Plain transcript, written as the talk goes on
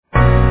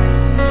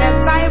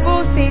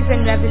says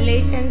in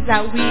Revelations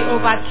that we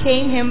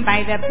overcame him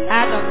by the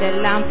blood of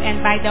the Lamb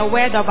and by the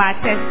word of our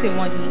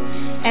testimony.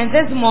 And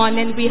this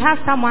morning we have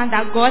someone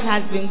that God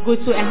has been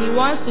good to, and he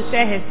wants to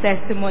share his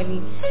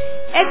testimony.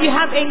 If you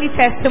have any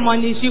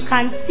testimonies, you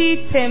can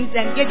see Tim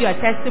and give your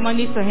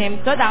testimony to him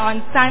so that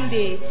on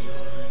Sunday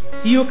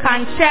you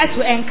can share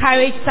to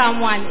encourage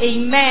someone.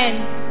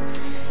 Amen.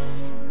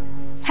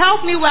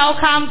 Help me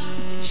welcome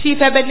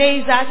Chief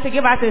Ebenezer to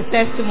give us his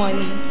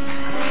testimony.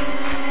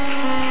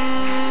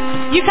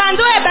 You can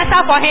do it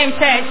better for him,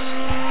 church.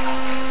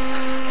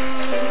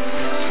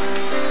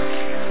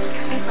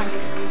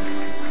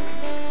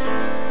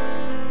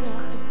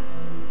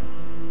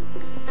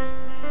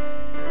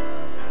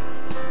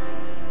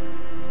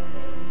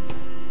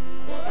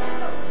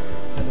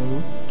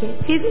 Hello. Okay,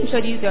 please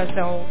introduce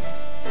yourself.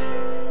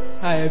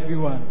 Hi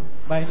everyone.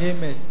 My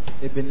name is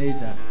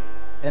Ebenezer,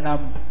 and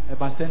I'm a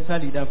Bacenta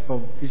leader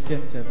from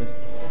Christian Service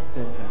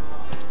Center.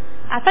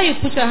 I thought you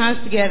put your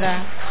hands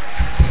together.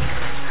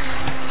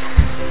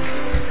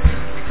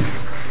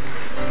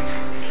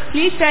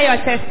 Please share your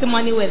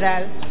testimony with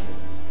us.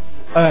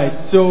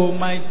 Alright, so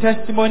my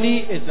testimony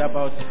is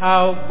about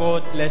how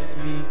God blessed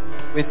me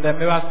with the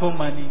miracle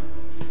money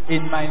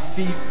in my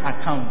fees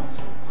account.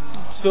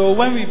 So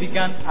when we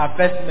began our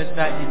first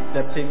semester in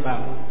September,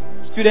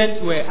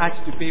 students were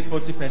asked to pay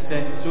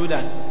 40% so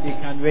that they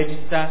can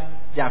register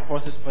their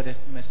courses for the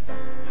semester.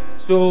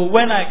 So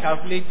when I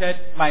calculated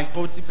my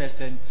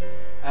 40%,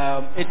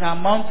 it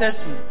amounted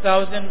to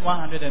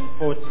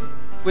 1,140,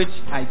 which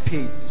I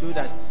paid so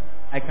that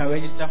I can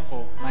register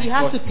for my You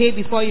have course. to pay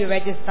before you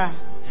register.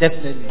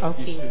 Definitely.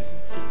 Okay.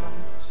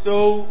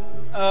 So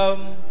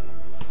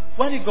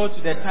when it got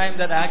to the time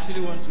that I actually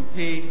want to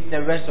pay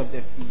the rest of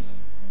the fees,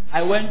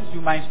 I went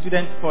to my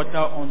student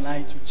portal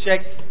online to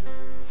check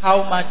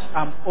how much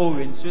I'm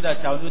owing so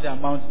that I'll know the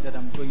amount that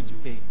I'm going to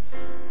pay.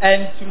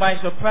 And to my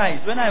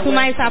surprise, when I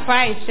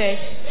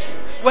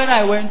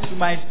went to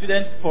my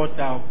student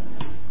portal,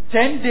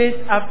 10 days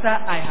after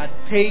I had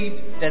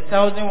paid the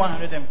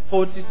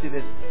 1,140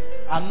 cedis,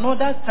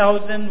 another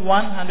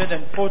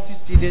 1,140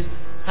 cedis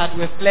had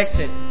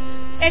reflected.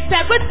 It's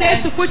a good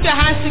place to put your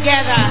hands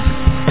together.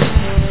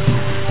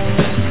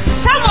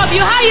 Some of you,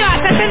 how you are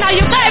sitting now,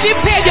 you can't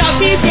even pay your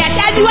fees yet,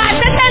 and you are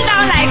sitting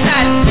down like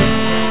that.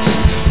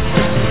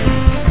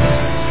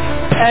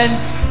 And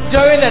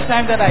during the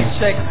time that I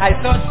checked, I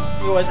thought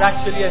it was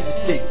actually a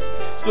mistake.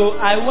 So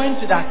I went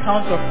to the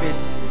account office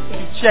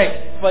to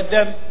check. For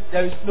them,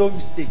 there is no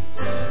mistake.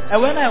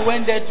 And when I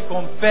went there to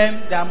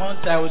confirm the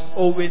amount I was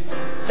owing,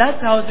 that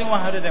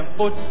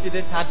 1,140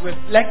 cedis had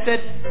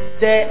reflected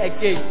there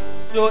again.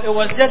 So it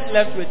was just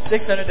left with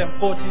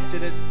 640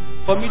 cedis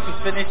for me to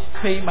finish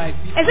paying my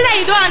fees. Is it that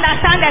you don't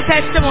understand the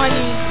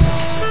testimony?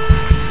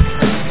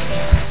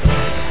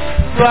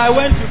 So I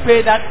went to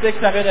pay that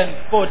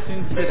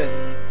 614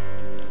 cedis.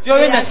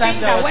 During the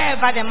time that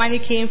wherever the money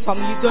came from,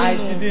 you don't know. I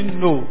didn't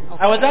know. Okay.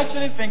 I was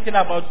actually thinking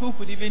about who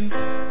could even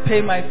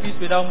pay my fees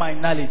without my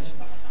knowledge.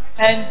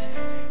 And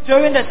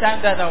during the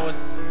time that I was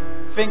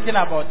thinking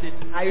about it,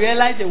 I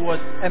realized it was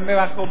a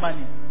miracle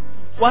money.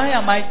 Why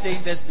am I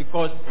saying this?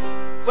 Because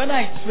when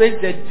I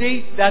traced the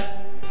date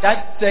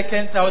that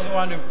second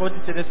 1,140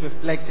 cedis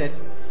reflected,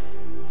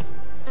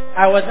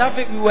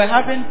 we were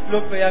having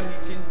flow prayer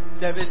meeting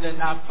service,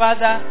 and our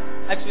father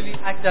actually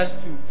asked us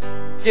to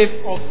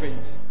give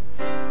offerings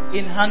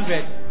in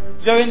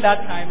 100. During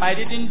that time, I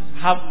didn't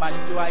have money,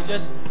 so I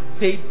just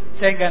paid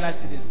 10 Ghana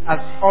cedis as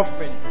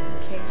offering.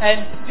 Okay.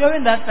 And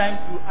during that time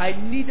too, I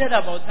needed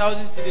about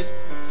 1,000 cedis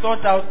to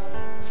sort out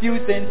few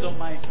things on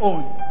my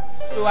own.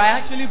 So I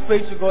actually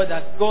prayed to God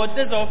that, God,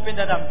 this offering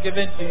that I'm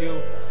giving to you,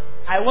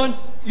 I want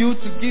you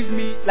to give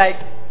me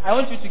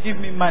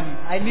money.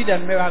 I need a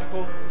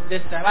miracle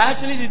this time. I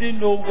actually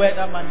didn't know where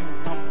that money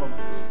would come from.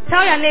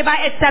 Tell your neighbor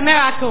it's a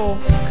miracle.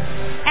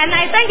 And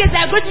I think it's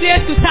a good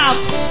place to start.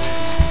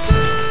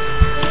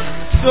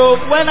 So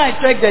when I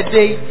checked the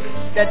date,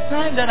 the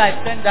time that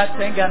I sent that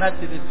 10 Ghana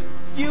cedis,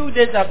 few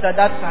days after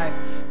that time,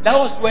 that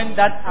was when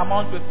that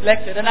amount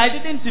reflected, and I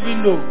didn't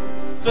even know.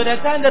 So the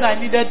time that I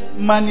needed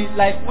money,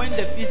 like when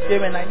the fees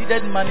came and I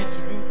needed money to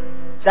do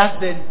that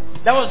thing,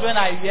 that was when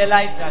I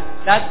realized that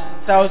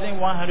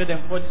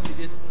 1,140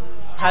 cedis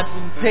had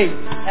been paid,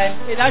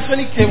 and it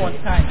actually came on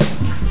time.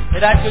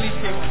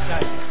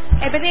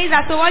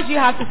 Ebenezer, so what do you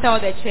have to tell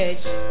the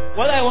church?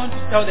 What I want to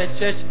tell the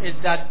church is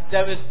that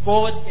there is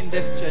God in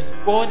this church.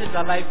 God is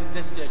alive in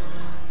this church.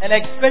 And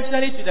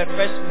especially to the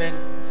freshmen,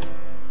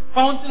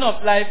 Fountain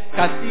of Life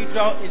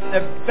Cathedral is the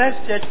best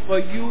church for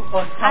you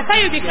on campus. I thought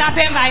you'd be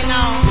clapping by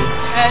now.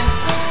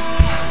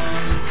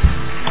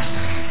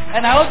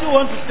 And I also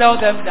want to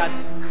tell them that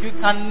you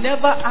can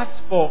never ask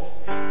for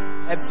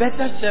a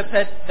better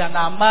shepherd than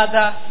our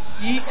mother,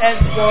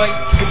 E.S.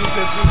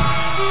 Joy-Philippe.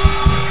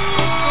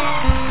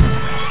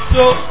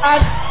 So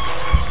as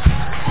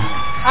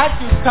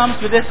you come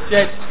to this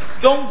church,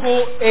 don't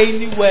go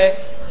anywhere.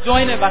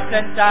 Join a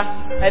center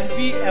and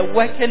be a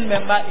working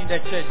member in the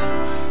church.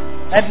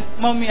 And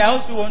Mommy, I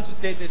also want to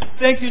say this.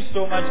 Thank you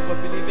so much for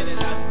believing in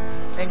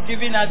us and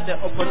giving us the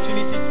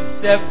opportunity to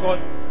serve God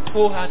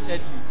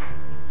wholeheartedly.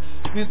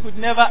 We could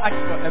never ask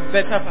for a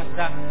better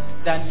pastor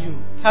than you.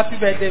 Happy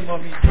birthday,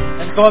 Mommy,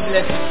 and God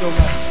bless you so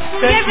much.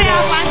 Give it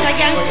up once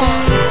again for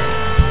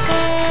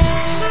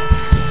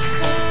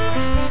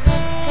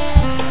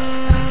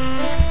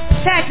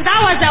Church, that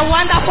was a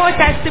wonderful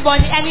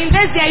testimony, and in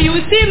this year you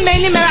will see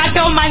many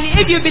miracle money.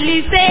 If you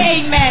believe,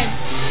 say amen.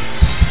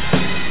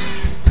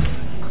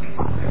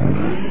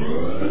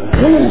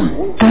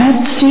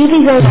 God's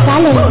studios are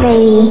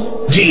silently.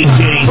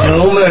 DJ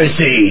No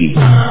Mercy.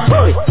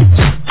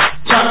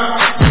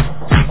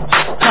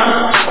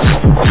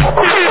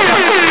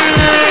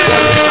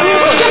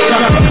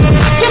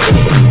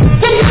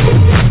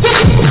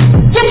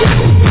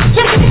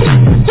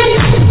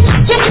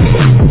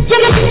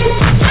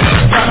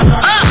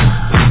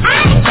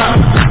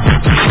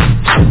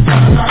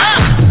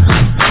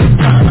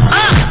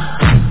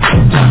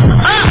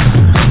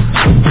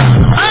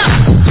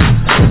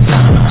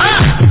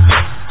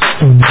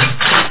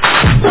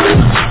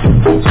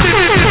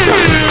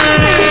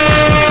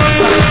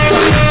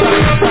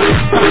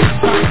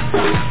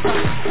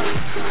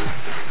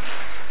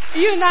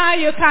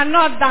 You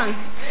cannot dance.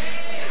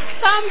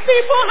 Some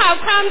people have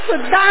come to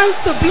dance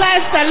to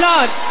bless the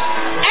Lord,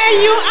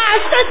 and you are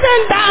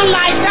sitting down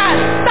like that.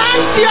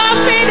 Stand to your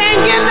feet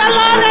and give the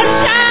Lord a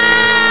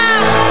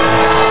shout.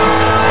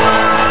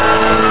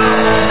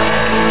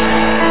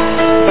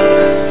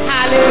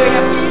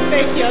 Hallelujah. Please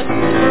take your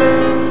seat.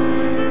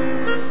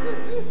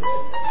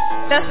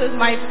 This is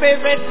my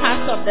favorite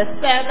part of the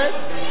service,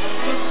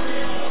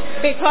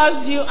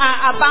 because you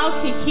are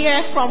about to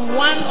hear from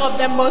one of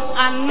the most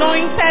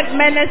anointed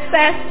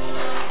ministers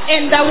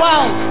in the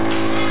world.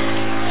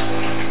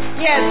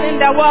 Yes, in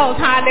the world.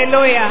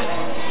 Hallelujah.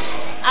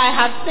 I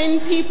have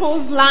seen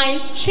people's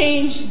lives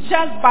change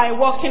just by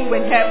walking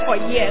with her for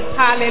years.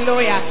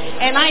 Hallelujah.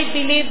 And I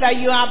believe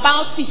that you are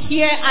about to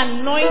hear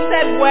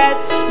anointed words.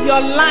 Your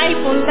life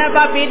will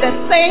never be the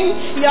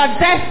same. Your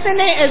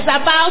destiny is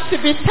about to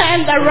be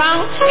turned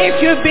around. If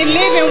you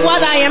believe in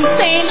what I am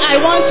saying, I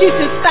want you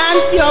to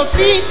stand to your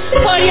feet,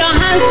 put your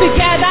hands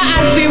together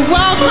as we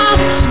welcome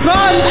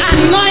God's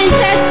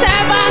anointed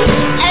servant,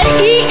 and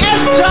he is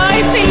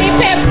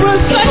Joy-Philippe.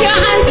 Bruce, put your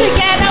hands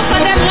together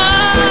for the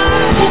Lord.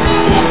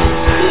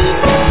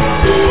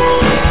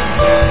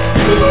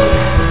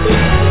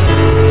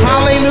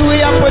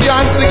 Hallelujah. Put your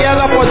hands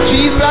together for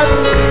Jesus.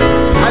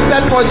 I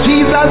said for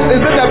Jesus.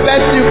 Is it the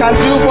best you can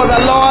do for the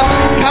Lord?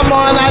 Come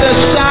on, add a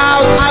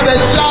shout, add a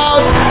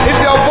shout. If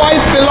your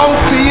voice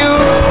belongs to you.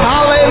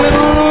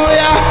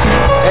 Hallelujah.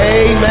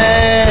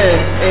 Amen.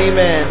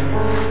 Amen.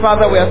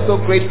 Father, we are so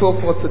grateful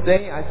for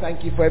today. I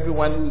thank you for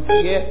everyone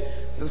who's here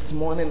this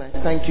morning. I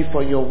thank you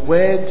for your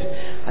word.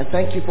 I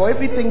thank you for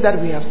everything that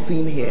we have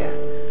seen here.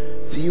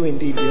 To you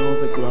indeed be all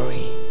the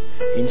glory.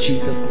 In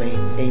Jesus'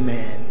 name,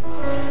 amen.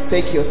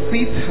 Take your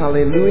seat.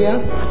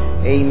 Hallelujah.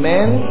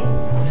 Amen.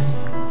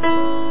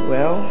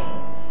 Well,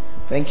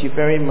 thank you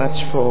very much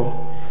for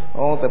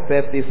all the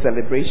birthday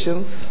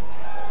celebrations.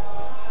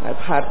 I've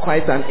had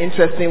quite an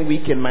interesting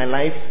week in my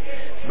life,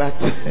 but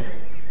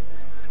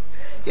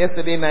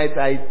yesterday night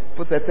I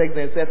put a text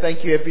and said,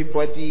 thank you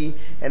everybody,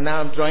 and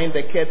now I'm drawing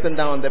the curtain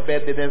down on the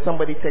bed, and then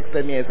somebody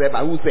texted me and said,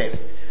 but who said?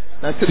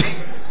 Now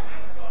today,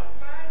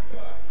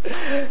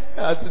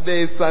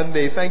 today is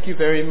Sunday. Thank you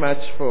very much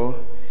for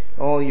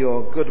all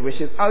your good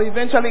wishes. I'll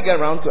eventually get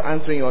around to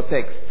answering your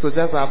text, so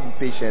just have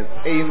patience.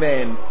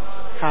 Amen.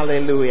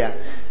 Hallelujah.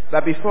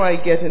 But before I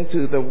get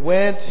into the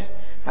word,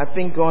 I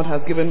think God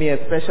has given me a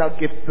special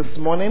gift this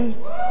morning.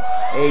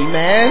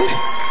 Amen.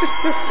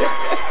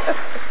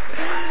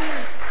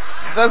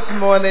 This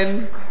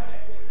morning,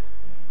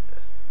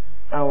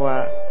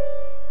 our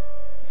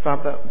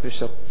Father,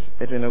 Bishop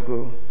Edwin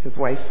Ogu, his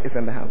wife is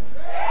in the house.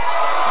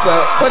 So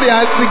put your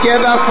hands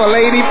together for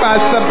Lady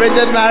Pastor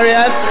Bridget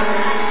Marriott.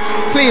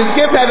 Please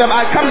give her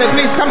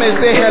please come and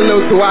say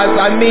hello to us.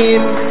 I mean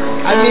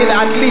at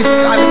least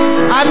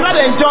I'm not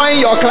enjoying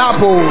your clap.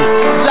 Do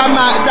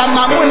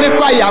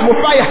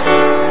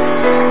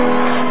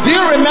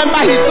you remember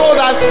he told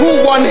us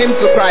who won him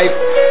to Christ?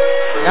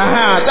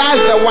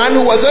 That's the one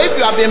who was. So if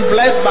you have been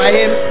blessed by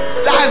him,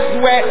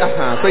 that's where.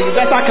 So you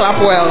better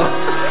clap well.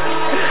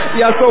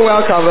 You're so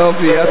welcome,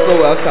 LP. You're so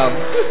welcome.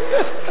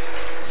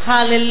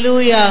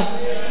 Hallelujah.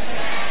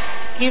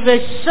 Give a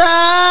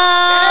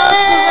shout.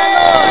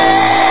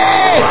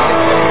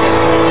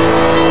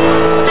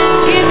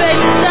 Give a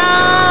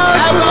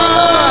shout.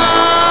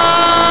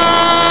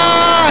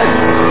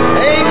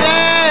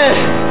 Amen.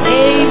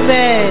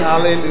 Amen.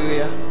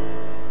 Hallelujah.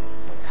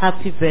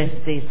 Happy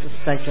birthday,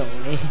 Sister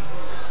Johnny.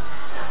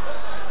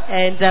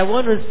 And I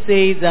want to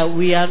say that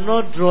we are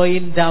not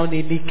drawing down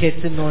any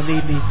curtain on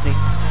anything.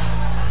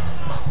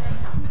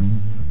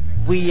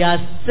 We are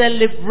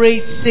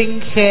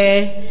celebrating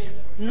her.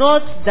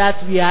 Not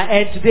that we are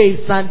here today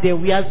is Sunday.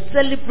 We are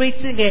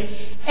celebrating her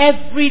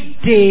every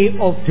day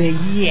of the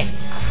year.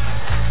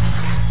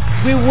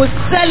 We will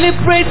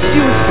celebrate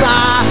you,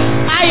 sir.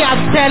 I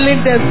am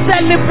telling them,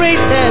 celebrate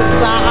her,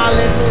 sir.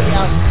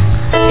 Hallelujah.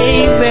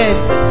 Amen.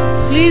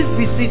 Please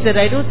be seated.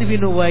 I don't even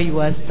know why you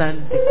are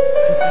standing.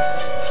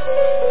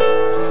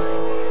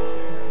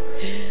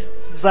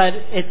 But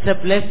it's a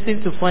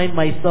blessing to find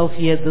myself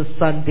here this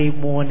Sunday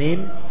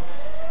morning.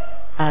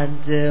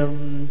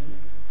 And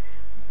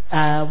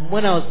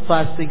when I was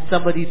fasting,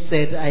 somebody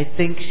said, I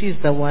think she's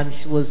the one,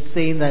 she was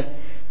saying that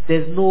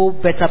there's no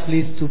better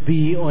place to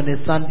be on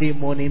a Sunday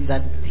morning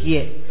than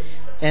here.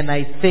 And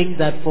I think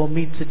that for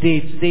me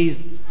today,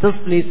 this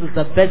place is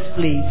the best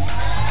place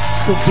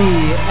to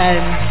be.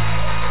 And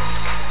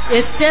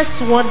it's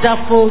just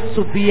wonderful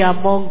to be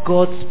among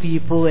God's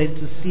people and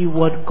to see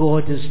what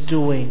God is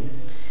doing.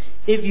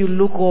 If you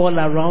look all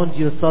around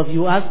yourself,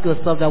 you ask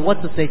yourself that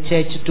what is the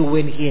church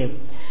doing here?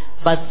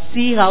 But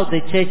see how the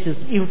church is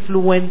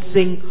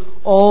influencing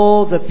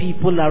all the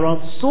people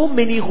around. So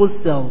many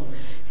hostels.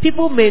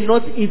 People may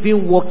not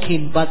even walk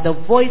in, but the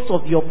voice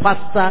of your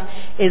pastor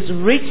is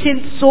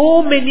reaching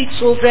so many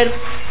children,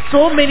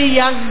 so many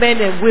young men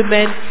and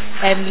women,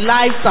 and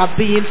lives are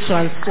being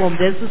transformed.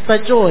 And Sister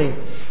Joy,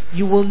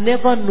 you will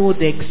never know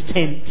the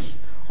extent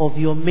of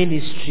your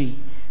ministry.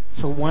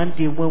 So one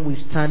day when we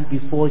stand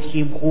before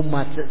Him who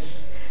matters,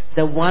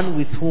 the one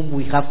with whom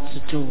we have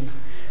to do.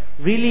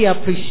 Really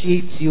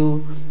appreciate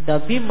you. You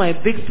have been my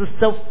big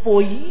sister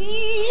for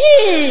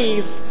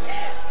years.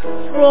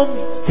 From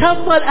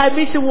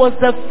Tamil, she was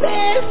the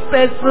first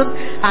person.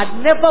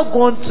 I'd never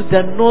gone to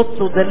the north,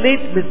 so the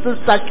late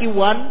Mrs. Saki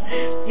one,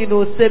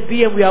 said,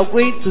 and we are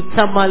going to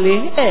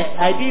Tamale. Hey,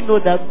 I didn't know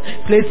that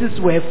places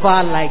were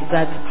far like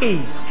that.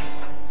 Hey,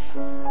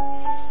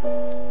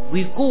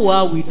 we go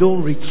where we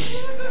don't reach.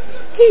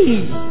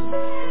 Hey,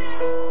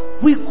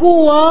 we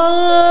go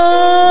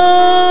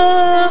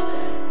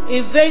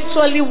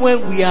eventually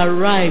when we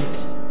arrived,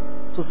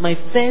 it was my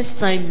first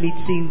time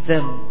meeting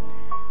them.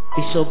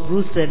 Bishop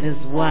Bruce and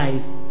his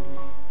wife.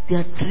 They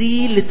are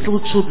 3 little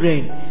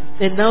children.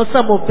 And now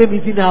some of them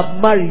even have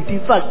married.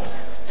 In fact,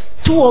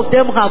 2 of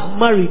them have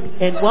married.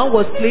 And one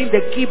was playing the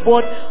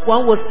keyboard,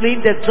 one was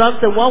playing the drums,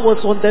 and one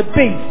was on the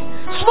bass.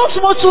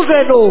 Small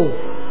children, oh.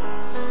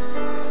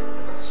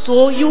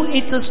 So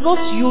it is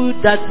not you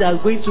that are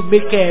going to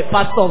make a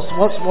pastor of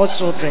small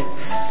children.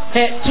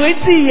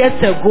 20 years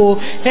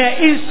ago,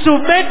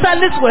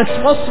 instrumentalists were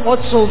small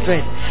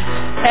children.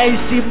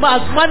 And she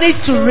has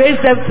managed to raise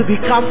them to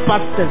become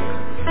pastors.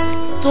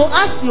 So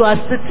as you are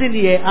sitting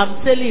here,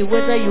 I'm telling you,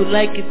 whether you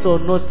like it or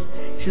not,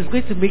 she's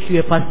going to make you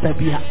a pastor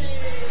here.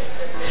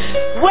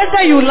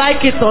 Whether you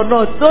like it or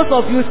not, those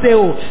of you say,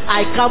 oh,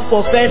 I come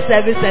for first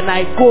service and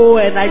I go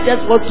and I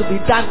just want to be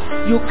done.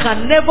 You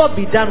can never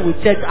be done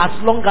with church as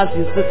long as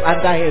you sit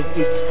under her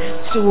feet.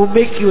 She will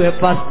make you a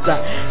pastor.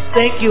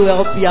 Thank you,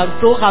 LP. I'm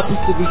so happy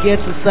to be here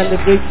to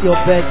celebrate your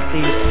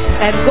birthday.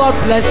 And God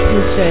bless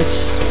you, church.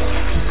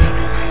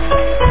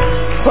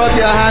 Put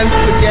your hands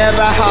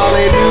together.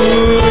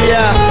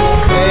 Hallelujah.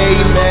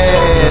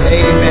 Amen.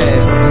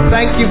 Amen.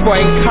 Thank you for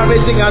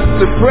encouraging us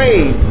to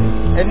pray.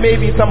 And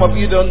maybe some of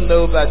you don't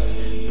know that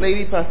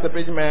Lady Pastor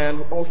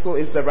Bridgman also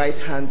is the right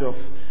hand of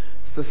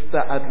Sister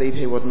Adelaide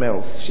Hayward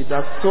Mills. She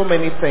does so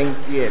many things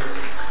here.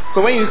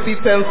 So when you see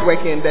things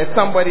working, there's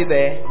somebody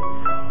there.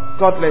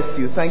 God bless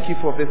you. Thank you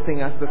for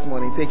visiting us this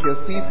morning. Take your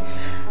seat.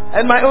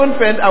 And my own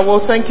friend, I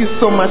will thank you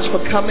so much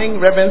for coming.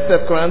 Reverend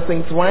Seth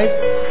Koransing's wife.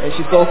 And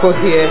she's also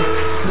here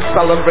to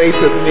celebrate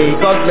with me.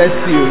 God bless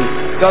you.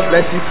 God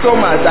bless you so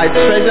much. I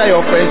treasure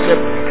your friendship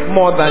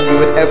more than you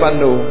would ever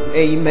know.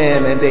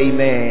 Amen and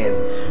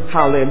amen.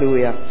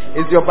 Hallelujah.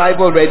 Is your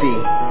Bible ready?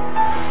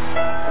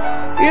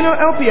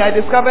 LP, I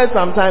discovered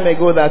some time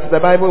ago that the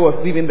Bible was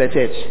leaving the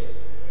church.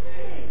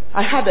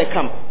 I had a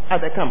camp.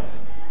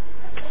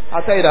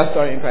 I'll tell you that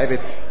story in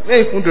private.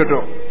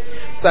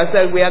 So I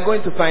said, we are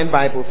going to find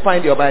Bible.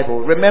 Find your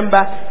Bible.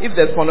 Remember, if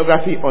there's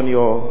pornography on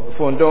your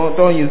phone,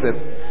 don't use it.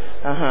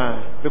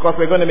 Because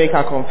we're going to make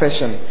our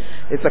confession.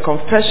 It's a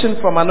confession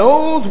from an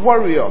old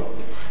warrior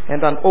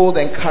and an old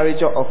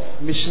encourager of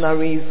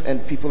missionaries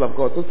and people of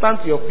God. So stand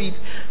to your feet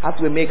as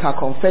we make our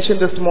confession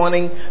this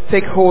morning.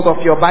 Take hold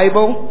of your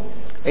Bible.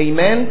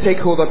 Amen. Take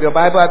hold of your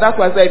Bible. That's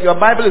why I say if your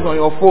Bible is on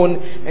your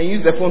phone and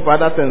use the phone for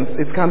other things,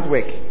 it can't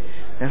work.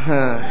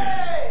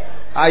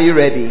 Are you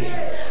ready?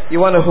 You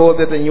want to hold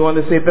it and you want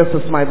to say, this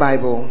is my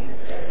Bible.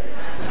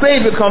 Say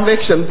it with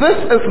conviction.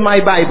 This is my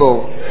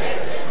Bible.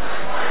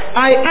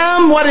 I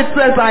am what it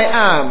says I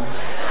am.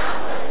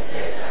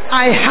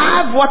 I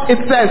have what it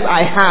says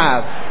I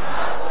have.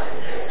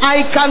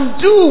 I can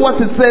do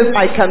what it says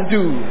I can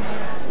do.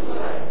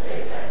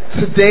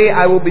 Today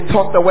I will be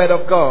taught the word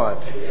of God.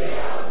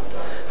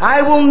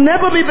 I will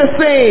never be the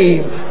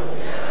same.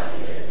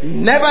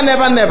 Never,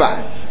 never, never.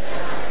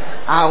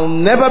 I'll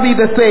never be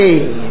the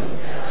same.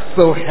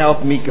 So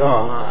help me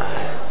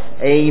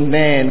God.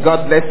 Amen.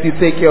 God bless you.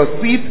 Take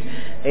your seat.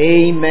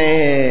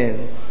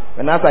 Amen.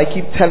 And as I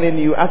keep telling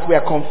you, as we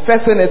are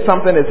confessing it,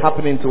 something is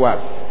happening to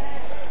us.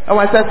 Oh,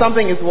 I said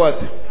something is what?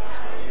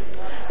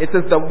 It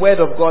is the word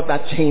of God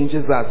that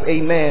changes us.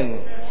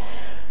 Amen.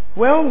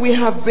 Well, we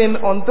have been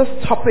on this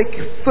topic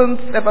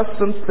ever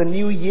since the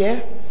new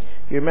year.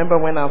 You remember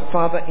when our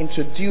Father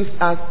introduced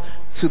us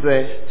to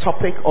the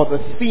topic or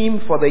the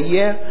theme for the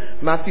year.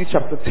 Matthew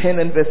chapter 10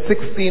 and verse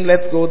 16.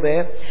 Let's go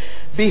there.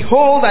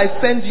 Behold, I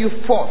send you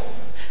forth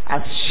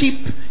as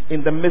sheep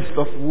in the midst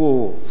of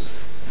wolves.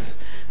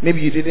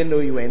 Maybe you didn't know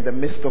you were in the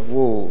midst of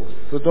wolves.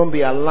 So don't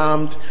be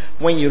alarmed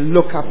when you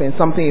look up and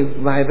something is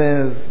like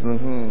this.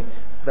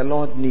 The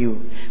Lord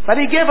knew. But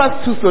he gave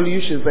us two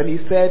solutions, and he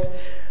said,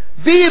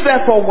 be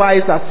therefore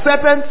wise as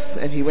serpents,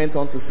 and he went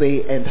on to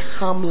say, and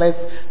harmless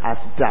as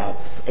doves.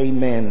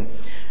 Amen.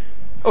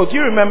 Oh, do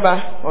you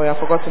remember? Oh, I've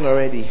forgotten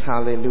already.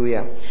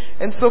 Hallelujah.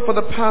 And so for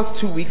the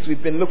past 2 weeks,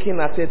 we've been looking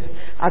at it,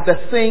 at the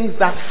things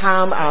that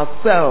harm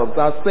ourselves.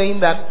 I was saying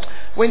that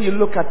when you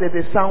look at it,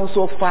 it sounds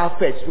so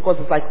far-fetched, because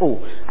it's like,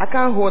 oh, I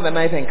can't hold a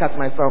knife and cut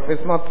myself.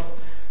 It's not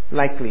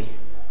likely.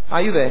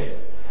 Are you there?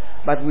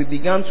 But we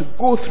began to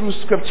go through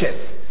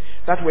scriptures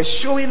that were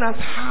showing us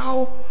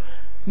how,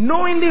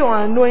 knowingly or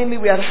unknowingly,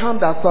 we had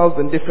harmed ourselves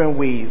in different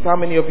ways. How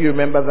many of you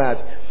remember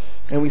that?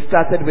 And we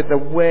started with the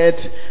word,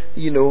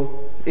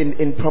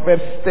 in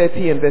Proverbs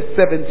 30 and verse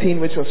 17,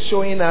 which was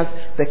showing us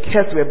the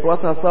curse we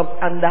brought ourselves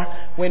under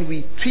when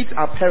we treat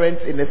our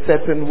parents in a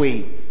certain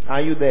way. Are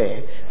you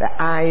there?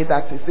 The eye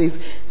that says,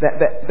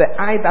 the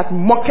eye that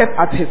mocketh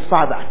at his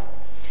father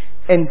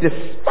and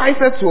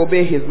despiseth to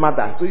obey his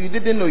mother. So you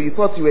didn't know, you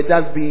thought you were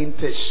just being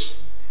tish.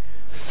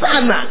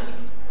 Sana!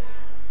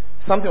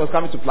 Something was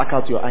coming to pluck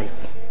out your eyes.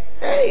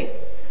 Hey!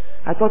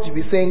 I thought you'd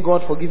be saying,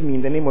 God forgive me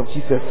in the name of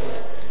Jesus.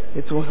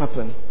 It won't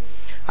happen.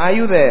 Are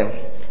you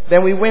there?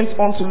 Then we went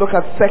on to look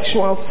at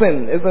sexual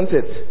sin, isn't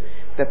it?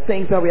 The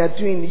things that we are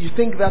doing. You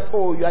think that,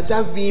 oh, you are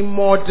just being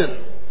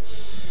modern.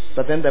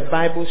 But then the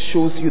Bible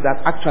shows you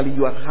that actually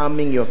you are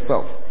harming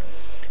yourself.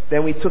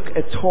 Then we took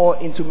a tour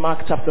into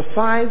Mark chapter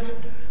 5,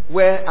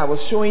 where I was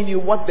showing you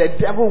what the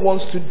devil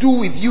wants to do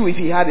with you if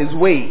he had his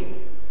way.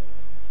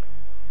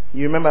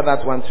 You remember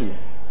that one too?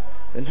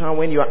 And how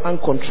when you are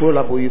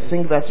uncontrollable, you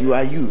think that you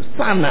are you.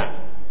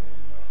 Sana!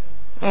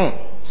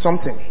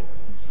 Something.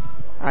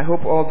 I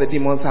hope all the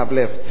demons have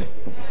left.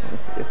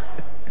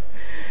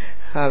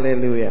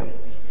 Hallelujah.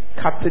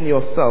 Captain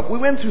yourself. We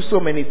went through so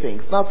many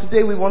things. Now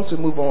today we want to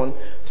move on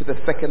to the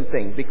second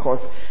thing, because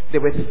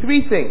there were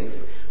three things.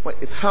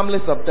 It's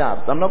harmless of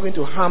doves. I'm not going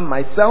to harm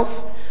myself.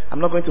 I'm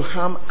not going to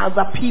harm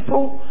other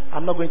people.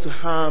 I'm not going to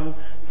harm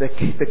the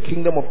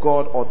kingdom of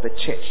God or the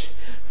church.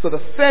 So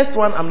the first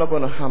one, I'm not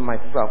going to harm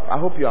myself. I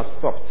hope you have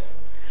stopped.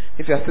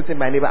 If you are sitting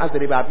by neighbor, ask the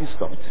neighbor, have you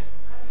stopped?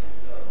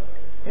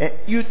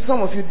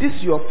 Some of you, this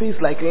is your face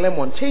like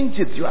lemon. Change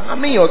it. You are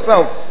harming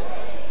yourself.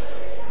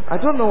 I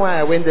don't know why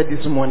I went there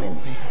this morning.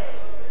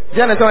 Do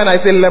you understand when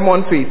I say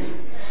lemon face?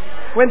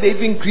 When they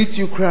even greet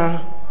you,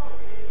 cry.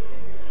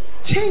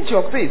 Change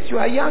your face. You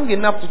are young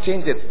enough to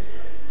change it.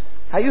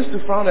 I used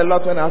to frown a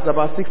lot when I was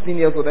about 16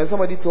 years old. And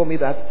somebody told me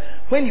that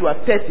when you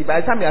are 30,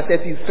 by the time you are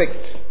 30, it's fixed.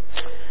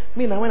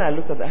 Me, now when I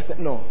looked at that, I said,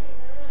 no.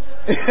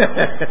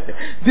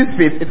 This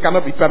face, it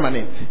cannot be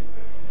permanent.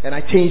 And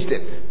I changed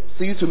it.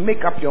 So you to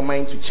make up your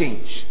mind to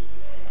change.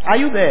 Are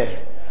you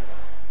there?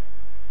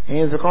 And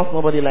it's because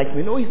nobody likes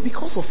me. No, it's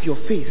because of your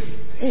face.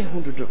 Hey,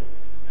 who do?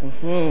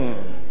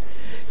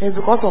 It's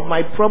because of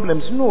my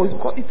problems. No, it's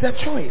because it's a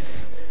choice.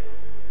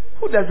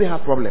 Who doesn't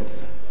have problems?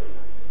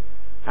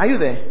 Are you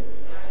there?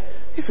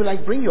 If you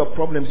like, bring your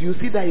problems. You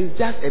see that it's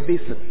just a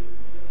basin.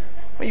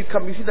 When you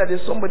come, you see that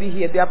there's somebody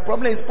here. Their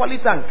problem is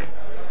polytank.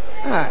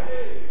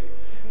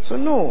 So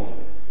no.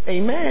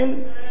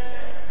 Amen.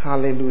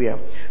 Hallelujah.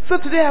 So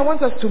today I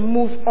want us to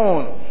move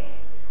on.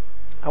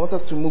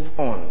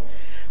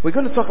 We're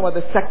going to talk about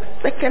the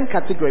second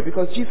category,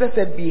 because Jesus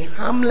said, be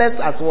harmless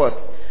as what?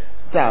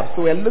 Doves.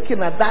 So we're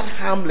looking at that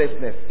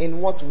harmlessness. In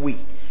what way?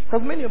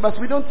 Because many of us,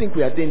 we don't think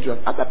we are dangerous.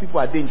 Other people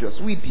are dangerous.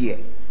 We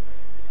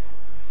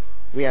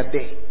are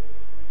there.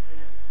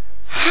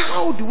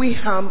 How do we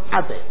harm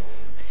others?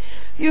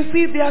 You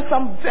see, there are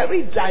some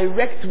very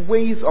direct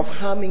ways of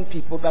harming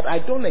people that I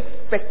don't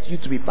expect you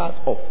to be part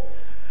of.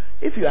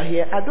 If you are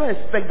here, I don't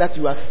expect that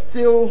you are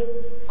still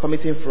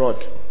committing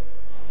fraud.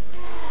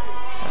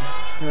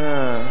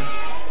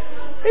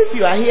 If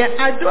you are here,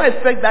 I don't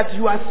expect that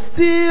you are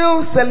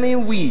still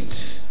selling weed.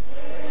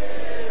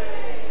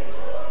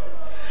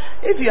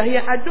 If you are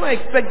here, I don't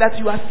expect that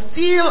you are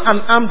still an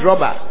armed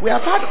robber. We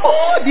have had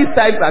all these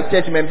types as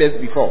church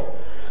members before.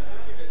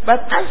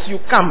 But as you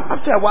come,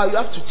 after a while, you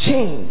have to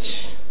change.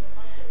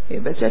 Hey,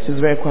 the church is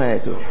very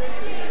quiet though.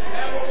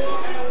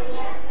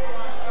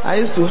 I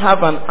used to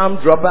have an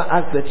armed robber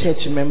as the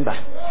church member.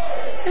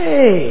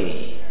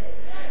 Hey,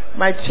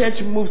 my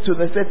church moved to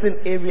the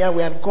certain area.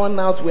 We had gone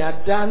out. We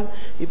had done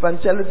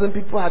evangelism.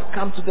 People had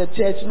come to the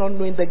church not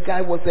knowing the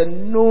guy was a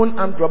known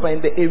armed robber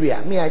in the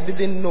area. Me, I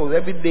didn't know.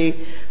 Every day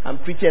I'm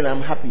preaching and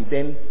I'm happy.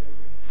 Then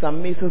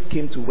some Masons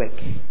came to work.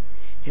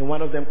 And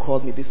one of them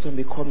called me. This one,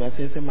 they called me and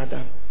said,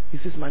 Madam,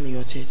 is this man in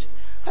your church?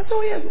 I said,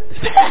 oh yes.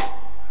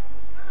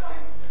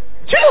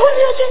 Do you know who's in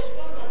your church?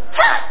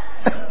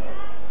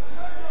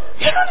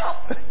 You don't know.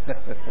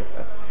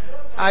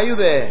 Are you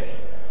there?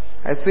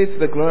 I say to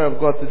the glory of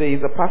God today,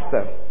 he's a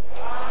pastor.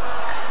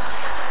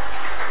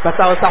 But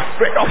I was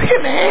afraid of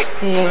him,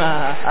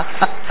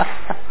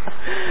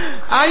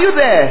 Are you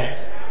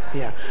there?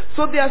 Yeah.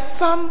 So there are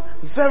some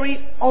very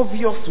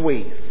obvious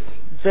ways.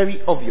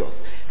 Very obvious.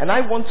 And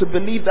I want to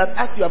believe that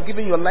as you have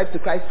given your life to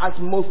Christ, as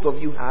most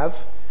of you have,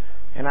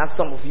 and as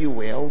some of you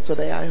will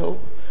today, I hope,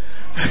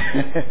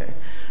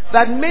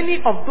 that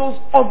many of those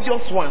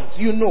obvious ones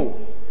you know,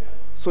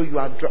 so you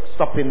are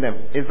stopping them.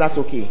 Is that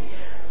okay?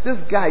 This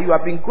guy, you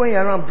have been going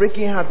around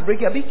breaking hearts, be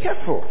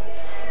careful.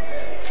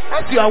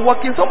 As you are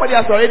walking, somebody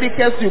has already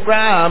cursed you,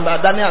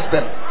 Daniel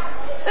said.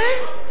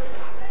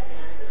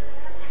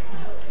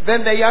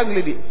 Then the young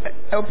lady,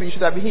 help you,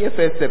 should have been here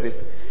first service.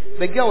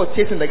 The girl was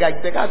chasing the guy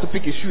had to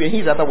pick his shoe and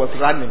he that was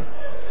running.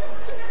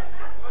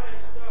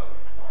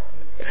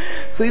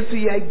 So you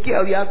see a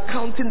girl, you are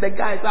counting the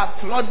guys,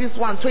 applaud this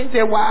one,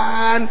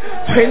 21,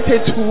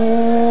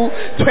 22,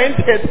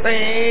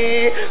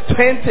 23,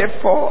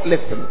 24.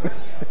 Listen.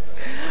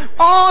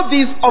 All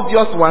these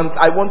obvious ones,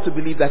 I want to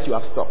believe that you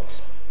have stopped.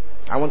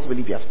 I want to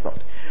believe you have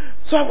stopped.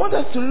 So I want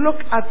us to look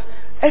at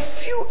a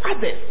few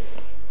others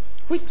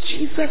which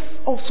Jesus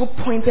also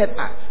pointed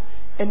at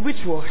and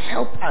which will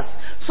help us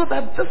so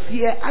that this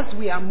year as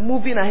we are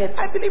moving ahead,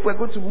 I believe we're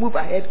going to move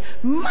ahead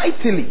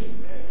mightily.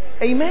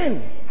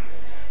 Amen.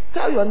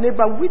 Tell your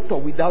neighbor, with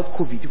or without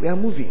COVID, we are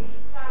moving.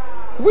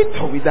 With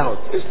or without.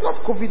 It's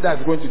not COVID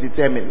that's going to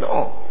determine.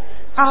 No.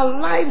 Our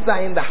lives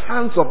are in the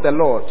hands of the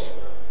Lord.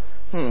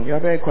 You are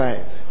very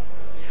quiet.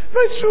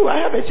 No, it's true. I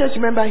have a church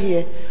member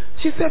here.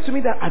 She said to me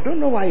that, I don't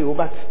know why,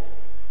 but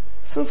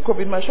since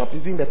COVID, my shop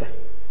is doing better.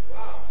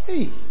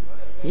 Hey.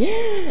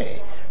 Yeah.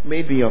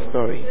 Maybe your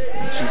story.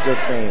 She's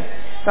just saying.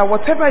 Now,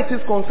 whatever it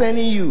is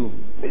concerning you,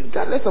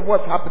 regardless of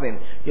what's happening,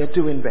 you're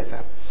doing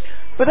better.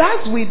 But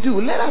as we do,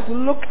 let us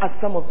look at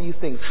some of these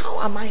things. How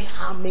am I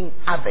harming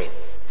others?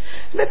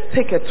 Let's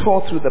take a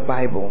tour through the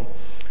Bible,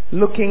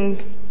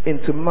 looking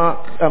into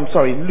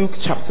Luke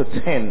chapter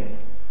 10.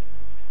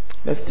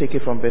 Let's take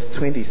it from verse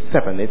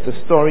 27. It's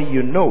a story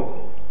you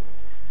know,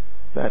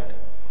 but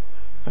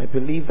I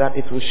believe that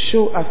it will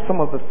show us some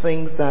of the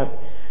things that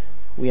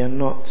we are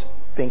not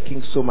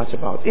thinking so much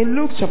about. In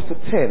Luke chapter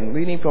 10,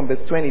 reading from verse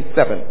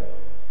 27.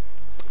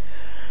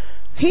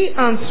 He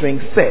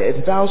answering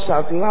said, Thou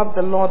shalt love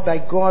the Lord thy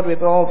God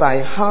with all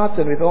thy heart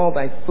and with all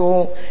thy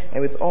soul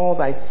and with all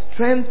thy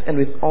strength and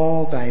with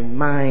all thy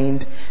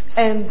mind,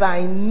 and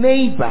thy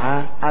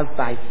neighbor as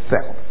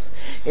thyself.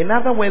 In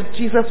other words,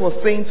 Jesus was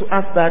saying to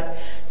us that,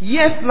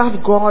 yes,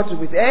 love God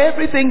with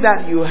everything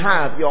that you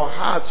have, your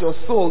heart, your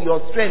soul,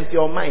 your strength,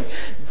 your mind,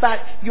 but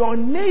your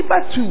neighbor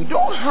too.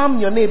 Don't harm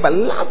your neighbor.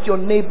 Love your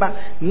neighbor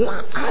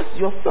as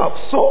yourself.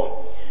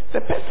 So, the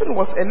person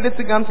was a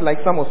litigant like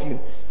some of you.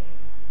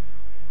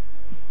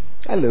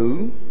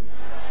 Hello.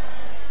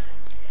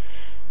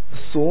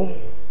 So,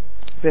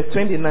 verse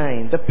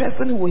 29, the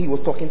person who he was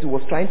talking to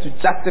was trying to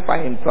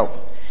justify himself.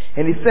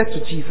 And he said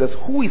to Jesus,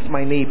 Who is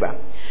my neighbor?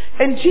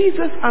 And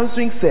Jesus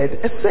answering said,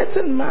 A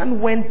certain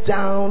man went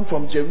down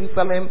from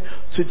Jerusalem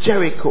to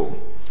Jericho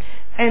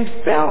and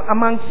fell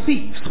among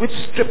thieves, which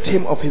stripped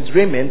him of his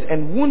raiment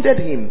and wounded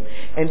him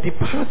and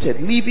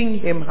departed, leaving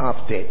him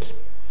half dead.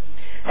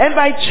 And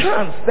by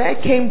chance there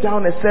came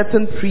down a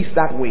certain priest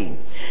that way.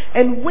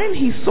 And when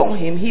he saw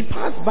him, he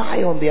passed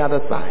by on the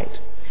other side.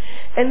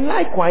 And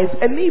likewise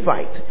a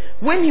Levite,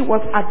 when he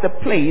was at the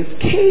place,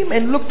 came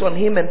and looked on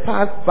him and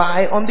passed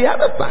by on the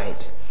other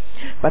side.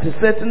 But a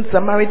certain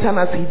Samaritan,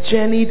 as he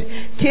journeyed,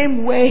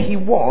 came where he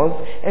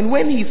was, and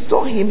when he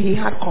saw him, he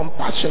had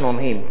compassion on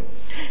him,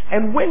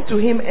 and went to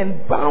him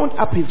and bound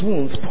up his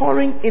wounds,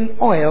 pouring in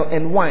oil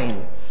and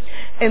wine,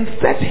 and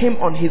set him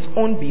on his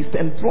own beast,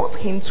 and brought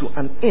him to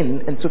an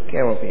inn, and took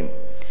care of him.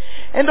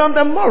 And on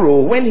the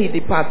morrow, when he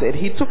departed,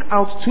 he took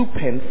out 2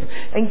 pence,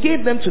 and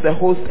gave them to the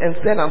host, and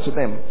said unto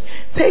them,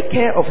 Take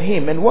care of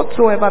him, and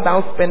whatsoever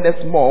thou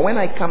spendest more, when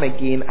I come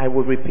again, I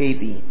will repay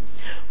thee.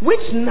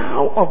 Which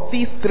now of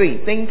these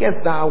 3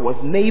 thinkest thou was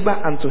neighbor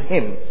unto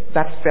him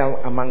that fell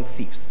among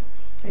thieves?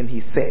 And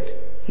he said,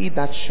 He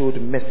that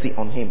showed mercy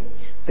on him.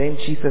 Then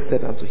Jesus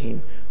said unto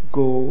him,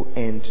 Go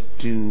and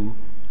do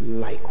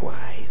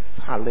likewise.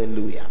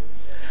 Hallelujah.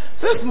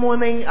 This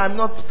morning, I'm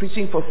not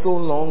preaching for so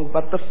long,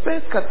 but the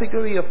first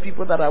category of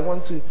people that I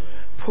want to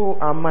pull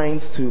our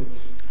minds to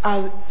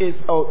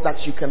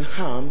that you can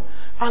harm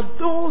are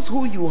those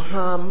who you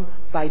harm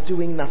by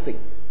doing nothing.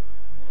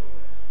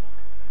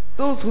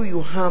 Those who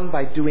you harm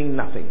by doing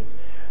nothing.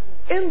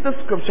 In the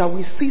scripture,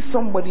 we see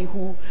somebody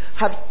who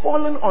had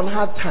fallen on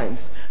hard times.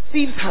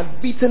 Thieves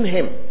had beaten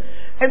him.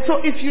 And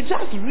so if you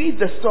just read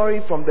the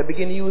story from the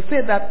beginning, you will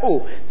say that,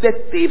 the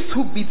thieves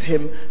who beat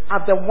him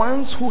are the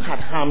ones who had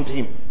harmed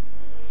him.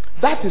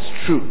 That is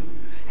true.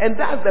 And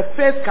that's the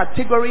first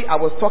category I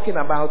was talking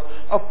about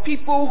of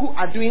people who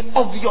are doing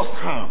obvious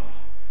harm.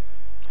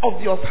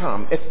 Obvious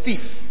harm, a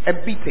thief, a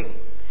beating.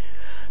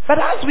 But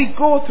as we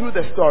go through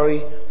the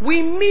story,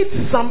 we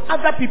meet some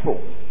other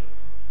people.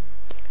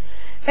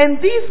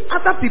 And these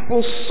other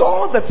people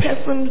saw the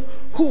person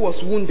who was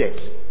wounded.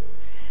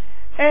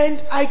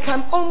 And I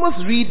can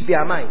almost read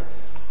their minds.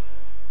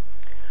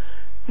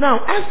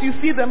 Now, as you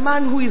see the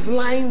man who is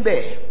lying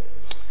there,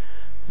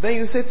 then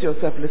you say to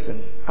yourself,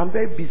 listen, I'm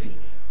very busy.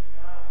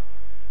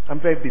 I'm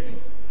very busy.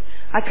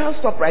 I can't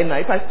stop right now.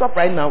 If I stop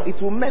right now,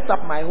 it will mess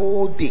up my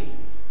whole day.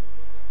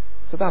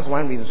 So that's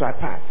one reason. So I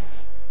pass.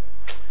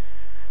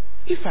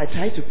 If I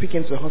try to pick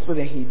him to the hospital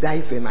and he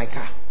dies in my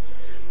car,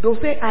 they'll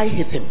say I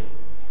hit him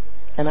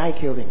and I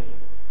killed him.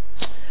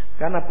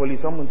 Ghana police,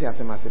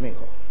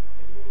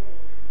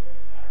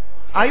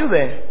 are you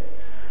there?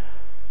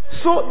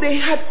 So they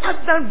had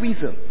other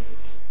reasons.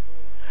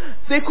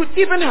 They could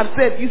even have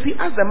said, you see,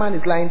 as the man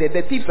is lying there,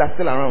 the thieves are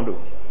still around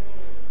though.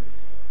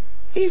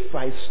 If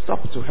I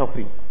stop to help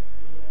him,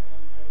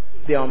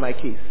 they are on my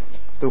case.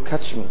 They'll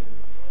catch me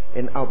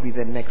and I'll be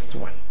the next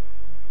one.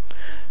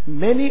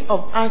 Many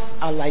of us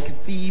are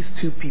like these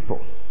two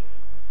people,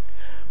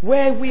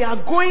 where we are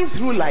going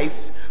through life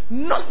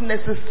not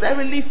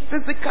necessarily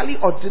physically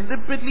or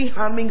deliberately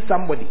harming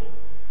somebody,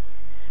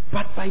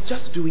 but by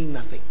just doing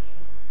nothing.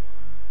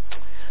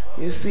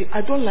 You see,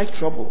 I don't like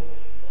trouble.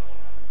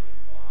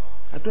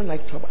 I don't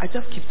like trouble. I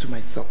just keep to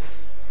myself.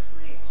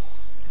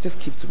 Just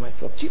keep to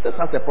myself. Jesus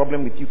has a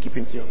problem with you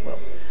keeping to yourself.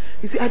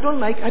 You see, I don't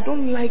like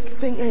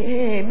saying,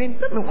 hey, man,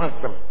 let me want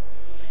some.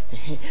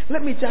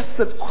 Let me just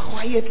sit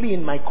quietly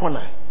in my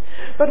corner.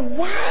 But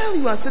while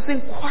you are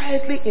sitting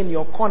quietly in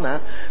your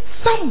corner,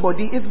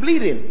 somebody is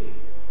bleeding.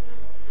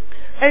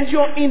 And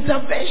your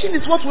intervention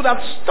is what would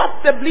have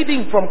stopped the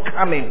bleeding from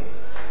coming.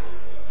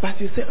 But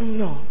you say, oh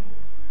no.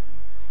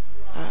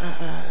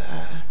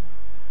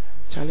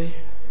 Charlie,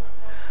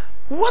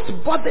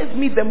 what bothers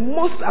me the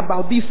most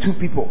about these two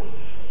people,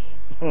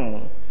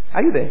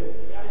 are you there?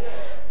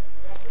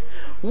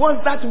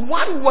 Was that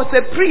one was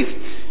a priest.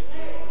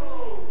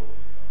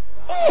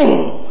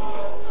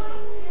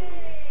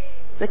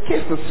 The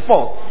case is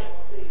false.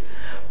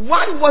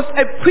 One was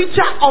a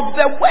preacher of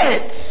the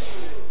word.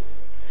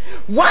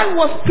 One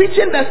was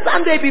preaching the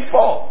Sunday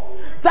before.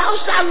 Thou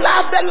shalt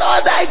love the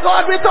Lord thy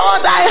God with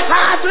all thy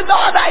heart, with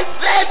all thy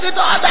strength, with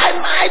all thy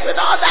might, with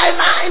all thy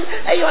mind.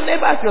 And your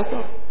neighbor as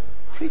yourself.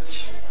 Preach.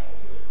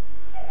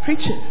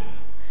 Preaching.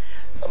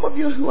 Some of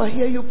you who are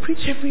here, you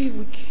preach every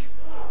week.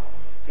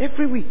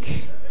 Every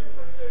week.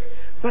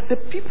 But the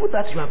people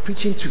that you are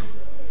preaching to,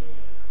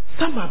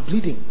 some are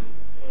bleeding.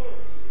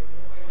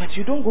 But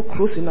you don't go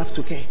close enough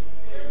to care.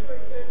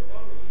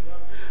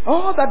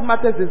 All that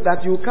matters is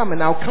that you come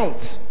and I'll count.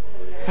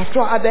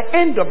 After all, at the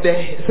end of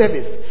the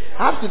service,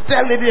 I have to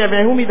tell Lady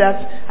Evehumi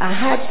that I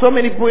had so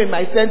many people in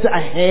my center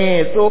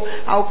ahead. So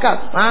I'll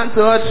count 1,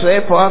 2, 3,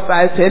 4,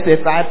 5, 6,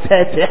 7, 5,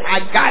 30. I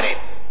got it.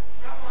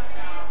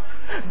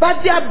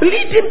 But there are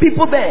bleeding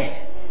people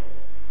there.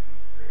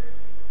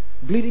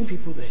 Bleeding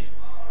people there.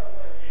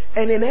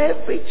 And in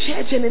every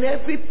church and in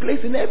every place,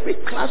 in every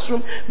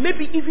classroom,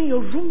 maybe even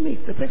your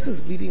roommate, the person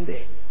is bleeding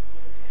there.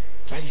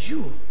 But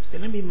you, say,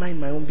 let me mind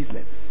my own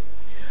business.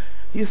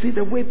 You see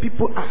the way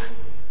people are.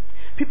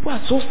 People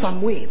are so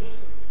some way.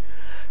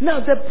 Now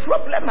the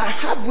problem I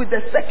have with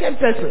the second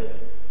person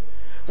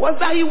was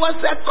that he was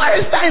a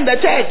chorister in the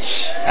church,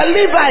 a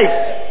Levite.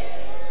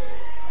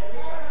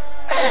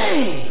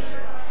 Hey,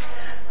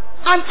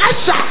 an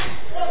usher.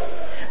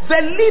 The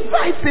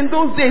Levites in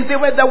those days, they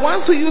were the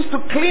ones who used to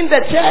clean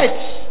the church.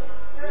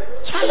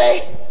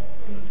 Charlie.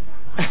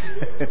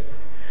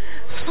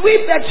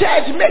 Sweep the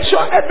church, make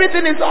sure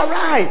everything is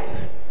alright.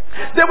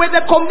 They were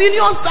the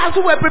communion stars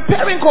who were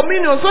preparing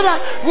communion so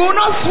that we will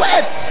not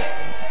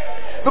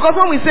sweat. Because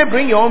when we say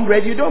bring your own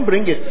bread, you don't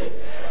bring it.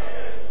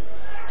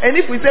 And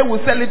if we say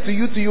we'll sell it to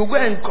you, go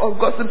and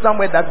gossip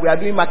somewhere that we are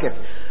doing market.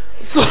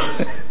 So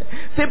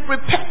they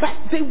prepared, but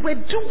they were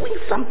doing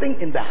something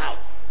in the house.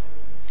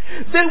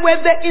 They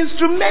were the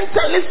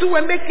instrumentalists who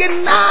were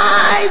making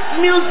nice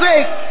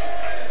music,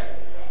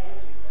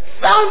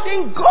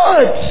 sounding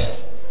good.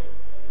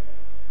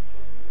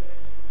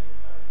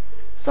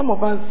 Some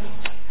of us,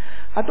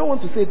 I don't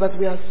want to say, but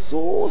we are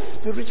so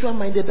spiritual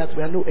minded that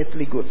we are no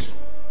earthly good.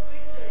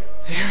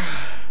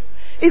 Yeah.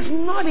 It's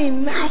not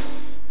enough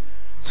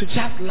to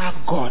just love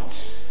God.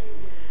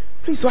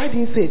 Please, why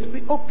didn't you say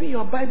it? Open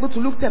your Bible to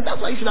Luke 10.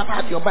 That's why you should have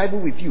had your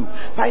Bible with you.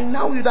 By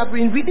now you'd have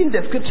been reading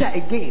the scripture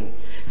again.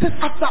 It says,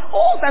 after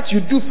all that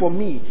you do for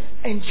me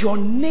and your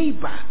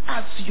neighbor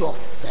as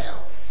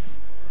yourself.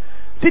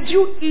 Did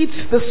you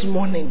eat this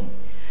morning?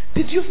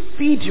 Did you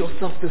feed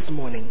yourself this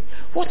morning?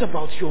 What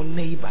about your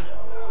neighbor?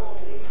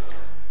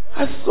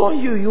 I saw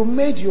you. You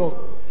made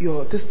your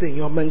this thing,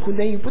 your mancun,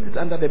 then you put it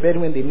under the bed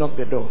when they knock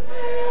the door.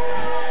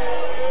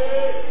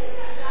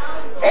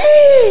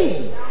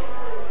 Hey!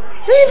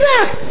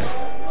 Relax!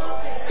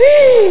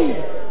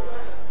 Hey!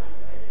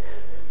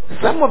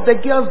 Some of the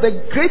girls, the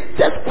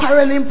greatest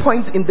quarreling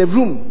point in the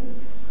room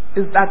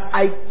is that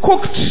I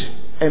cooked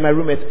and my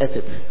roommate ate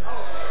it.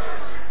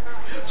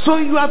 So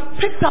you have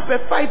picked up a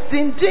fight,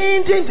 ding,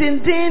 ding, ding,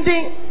 ding, ding,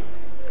 ding.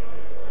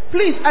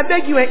 Please, I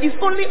beg you, it's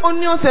only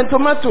onions and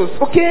tomatoes,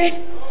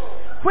 okay?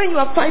 When you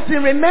are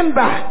fighting,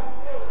 remember,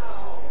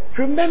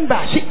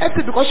 she ate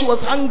it because she was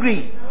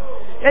hungry.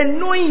 And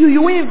knowing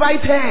you will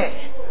invite her.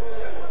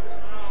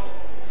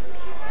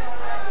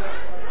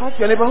 Ask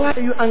your neighbor, why are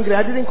you angry?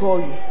 I didn't call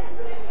you.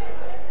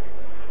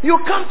 You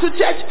come to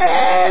church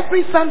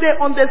every Sunday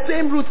on the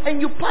same route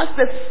and you pass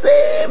the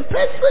same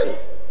person.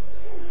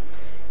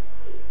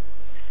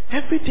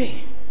 Every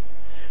day.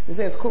 He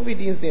says, COVID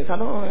these days, I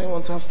don't really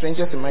want to have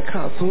strangers in my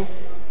car, so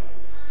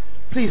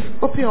please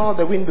open all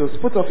the windows,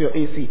 put off your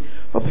AC,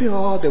 open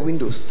all the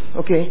windows,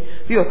 okay?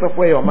 You yourself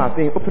wear your mask,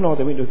 then open all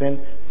the windows and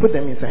put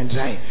them inside and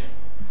drive.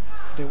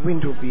 The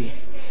wind will be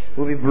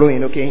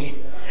blowing, okay?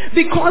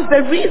 Because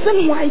the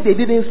reason why they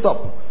didn't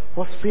stop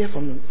was fear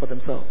for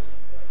themselves.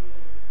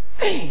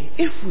 Hey,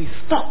 if we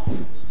stop,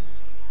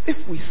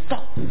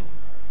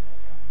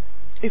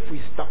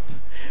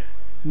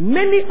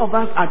 many of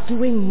us are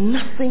doing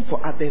nothing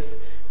for others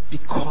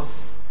because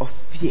of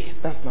fear.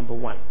 That's number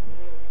one.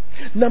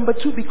 Number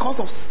two, because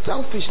of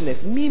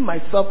selfishness. Me,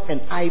 myself,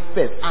 and I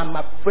first. I'm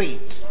afraid.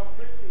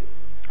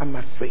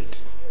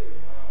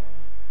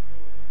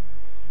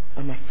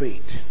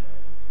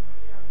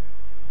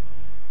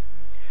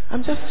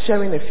 I'm just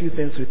sharing a few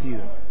things with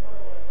you.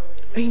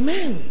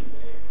 Amen.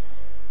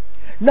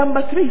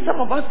 Number three,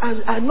 some of us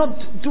are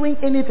not doing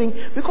anything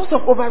because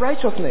of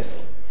over-righteousness.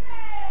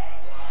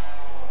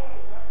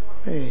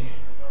 Hey,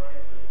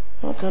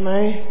 how can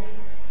I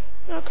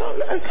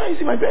can't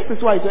see my dress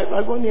is white. If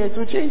I go near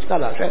to change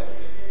color, right?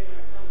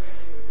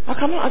 I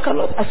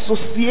cannot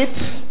associate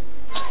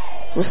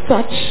with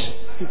such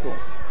people.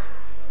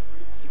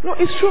 No,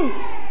 it's true.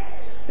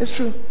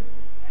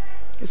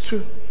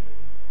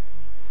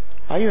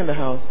 Are you in the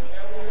house?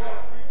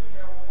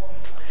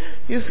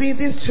 You see,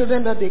 these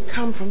children that they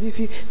come from, you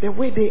see, the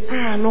way they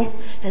are, no,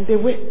 and the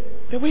way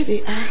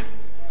they are.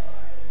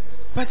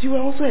 But you were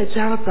also a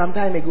child some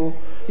time ago.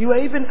 You were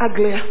even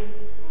uglier.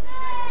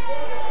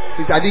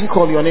 Since I didn't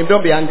call your name,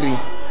 don't be angry.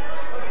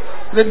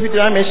 Let me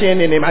try mention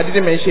any name. I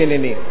didn't mention any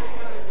name.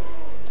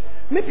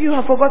 Maybe you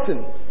have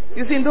forgotten.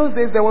 You see, in those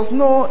days there was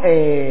no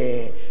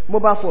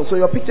mobile phone, so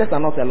your pictures are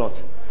not a lot.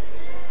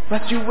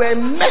 But you were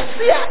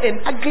messier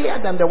and uglier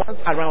than the ones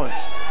around.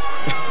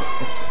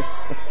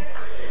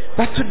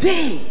 But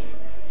today,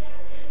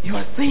 you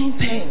are saying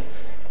things.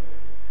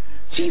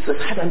 Jesus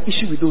had an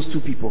issue with those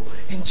two people,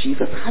 and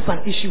Jesus has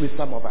an issue with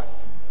some of us.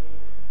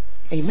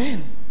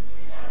 Amen.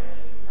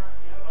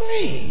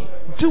 Hey,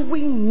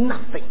 doing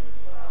nothing.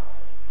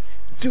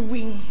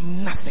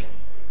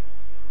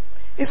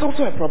 It's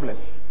also a problem.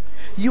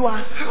 You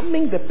are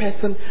harming the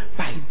person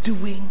by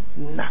doing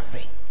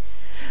nothing.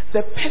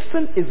 The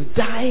person is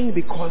dying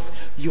because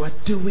you are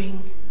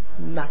doing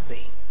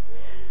nothing.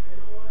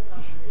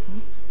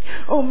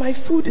 Oh, my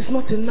food is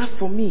not enough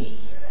for me.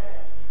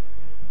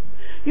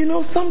 You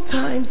know,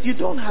 sometimes you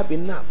don't have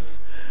enough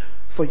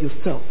for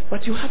yourself,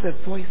 but you have a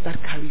voice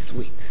that carries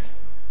weight.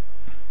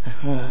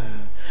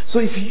 So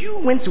if you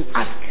went to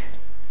ask,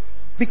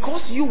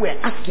 because you were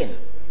asking,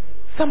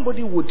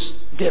 somebody would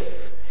give,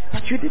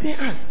 but you didn't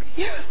ask.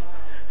 Yeah,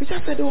 you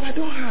just said, oh, I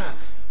don't have.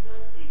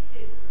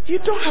 You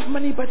don't have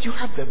money, but you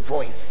have the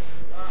voice.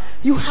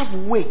 You have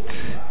weight.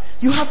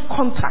 You have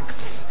contacts.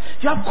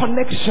 You have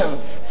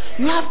connections.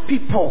 You have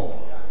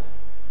people.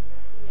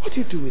 What do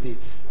you do with it?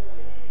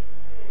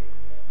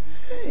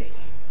 Hey.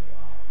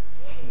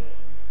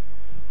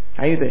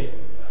 Are you there?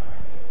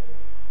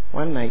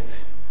 One night.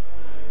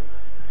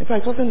 In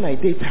fact, it wasn't my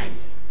daytime.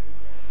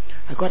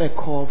 I got a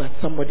call that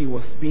somebody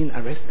was being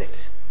arrested.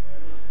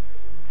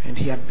 And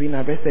he had been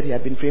arrested. He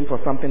had been framed for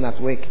something at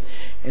work.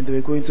 And they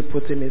were going to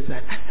put him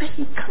inside. I said,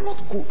 he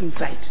cannot go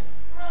inside.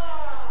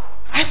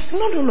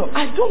 No.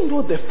 I don't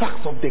know the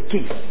facts of the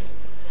case.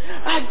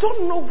 I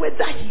don't know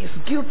whether he is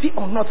guilty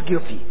or not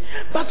guilty.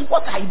 But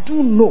what I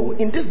do know,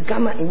 in this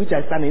Ghana in which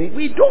I stand in,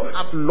 we don't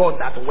have law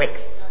that works.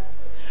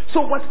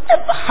 So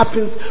whatever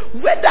happens,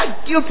 whether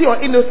guilty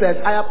or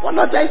innocent, I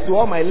apologize to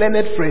all my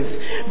learned friends.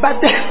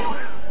 But then,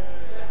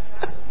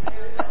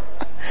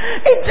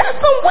 it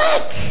doesn't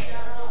work.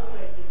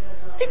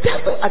 It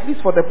doesn't, at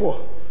least for the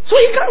poor. So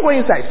he can't go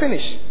inside.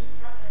 Finish.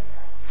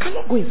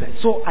 Cannot go inside.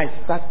 So I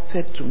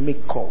started to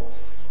make calls.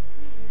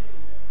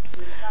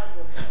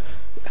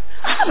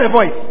 I have a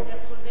voice.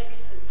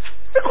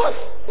 Because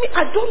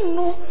I don't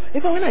know.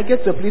 Even when I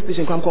get to a police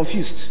station, I'm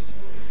confused.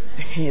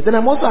 Then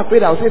I'm also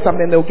afraid I'll say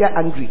something and they'll get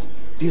angry.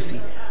 Do you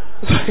see?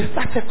 So I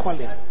started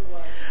calling. The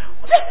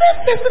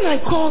first person I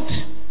called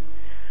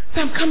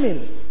said, I'm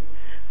coming.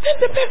 Then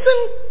the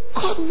person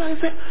called me and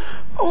said,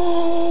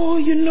 oh,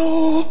 you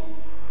know,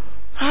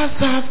 as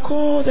I've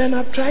called and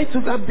I've tried to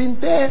have been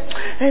there,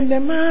 and the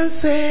man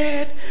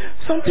said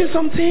something,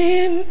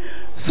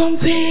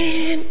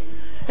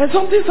 and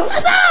something.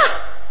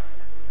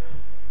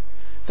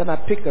 Then I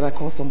picked and I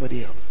called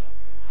somebody else,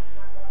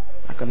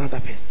 like another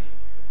person,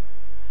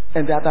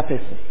 and the other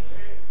person,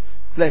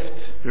 left,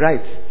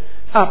 right,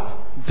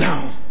 up,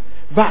 down,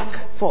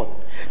 back, forth.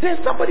 Then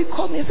somebody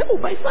called me and said, oh,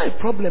 but it's not a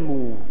problem.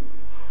 Oh,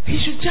 he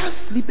should just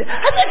sleep there.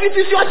 I said, it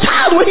is your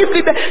child when you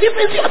sleep there. If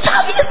it's your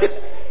child,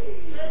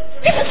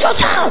 if it's your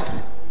child,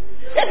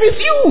 if it's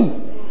you,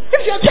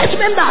 if your church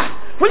member,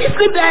 will you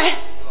sleep there?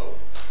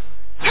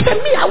 I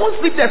said, me, I won't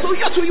sleep there, so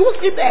you too, you won't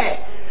sleep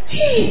there.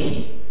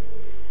 Hey.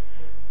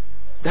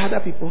 The other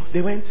people,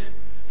 they went,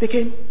 they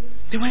came,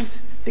 they went,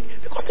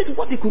 because they did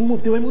what they could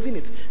move, they were moving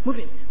it.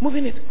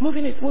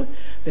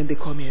 Then they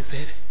called me and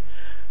said,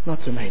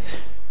 not tonight,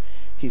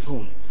 he's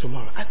home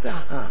tomorrow. I said,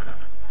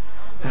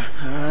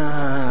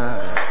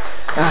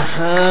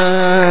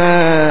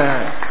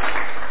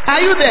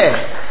 Are you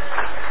there?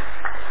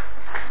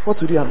 What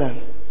would you have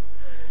done?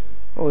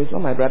 Oh, it's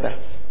not my brother.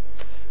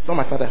 It's not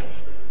my father.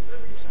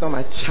 It's not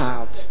my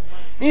child.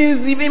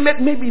 Maybe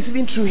it's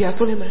even true he has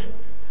stolen it.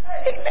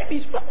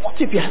 What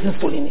if he hasn't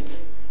stolen it?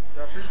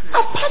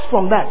 Apart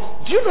from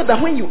that, do you know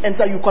that when you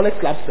enter, you collect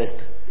claps first?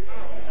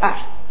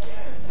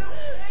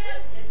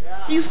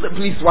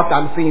 Please, what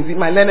I'm saying is,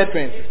 my learned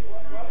friends,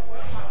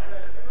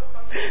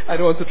 I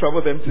don't want to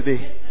trouble them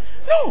today.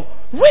 No,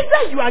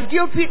 whether you are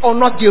guilty or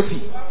not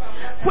guilty,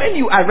 when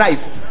you arrive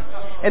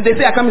and they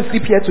say, I come and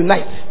sleep here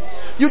tonight,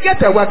 you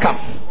get a welcome.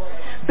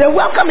 The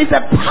welcome is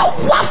a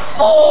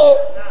powerful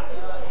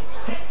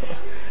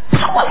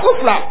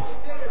slap.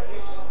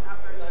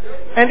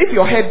 And if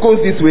your head goes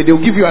this way,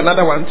 they'll give you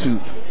another one too.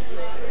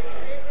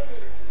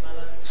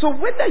 So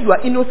whether you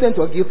are innocent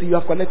or guilty, you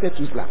have collected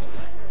 2 slaps.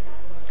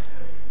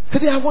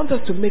 Today I want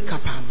us to make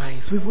up our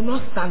minds. We will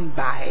not stand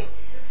by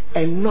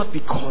and not be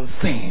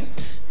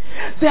concerned.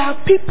 There are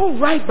people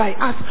right by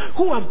us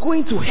who are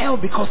going to hell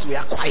because we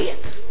are quiet.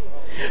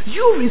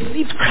 You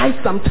received Christ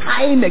some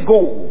time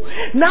ago.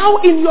 Now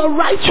in your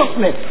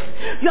righteousness,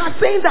 you are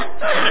saying that,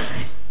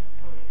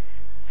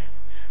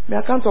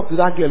 I can't talk to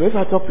that girl. If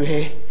I talk to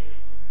her,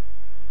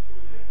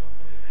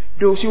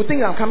 though she will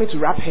think I'm coming to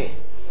rap her.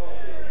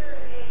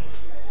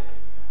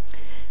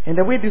 And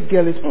the way this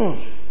girl is,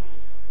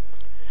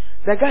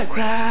 the guy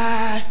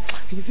cry,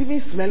 he's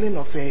even smelling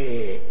of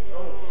her.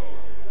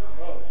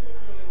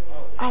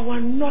 I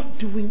am not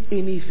doing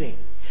anything.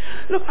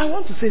 Look, I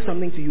want to say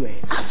something to you.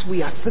 As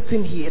we are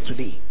sitting here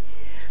today,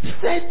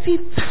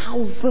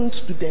 30,000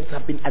 students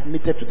have been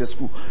admitted to the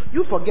school.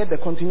 You forget the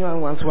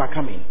continuing ones who are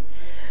coming.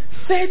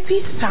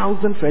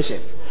 30,000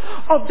 freshers.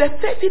 Of the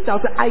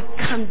 30,000, I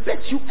can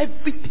bet you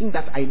everything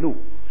that I know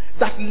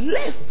that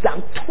less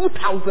than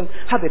 2,000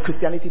 have a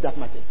Christianity that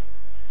matters.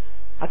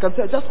 I can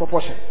tell just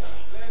proportion.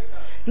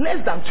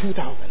 Less than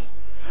 2,000.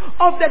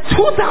 Of the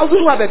 2,000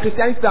 who have a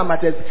Christianity that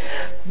matters,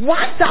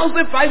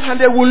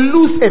 1,500 will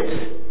lose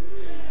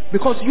it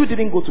because you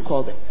didn't go to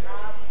call them.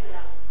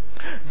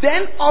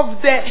 Then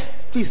of the,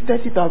 please,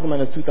 30,000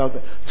 minus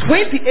 2,000,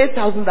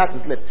 28,000 that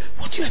is left.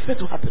 What do you expect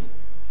to happen?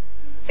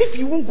 If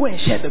you won't go and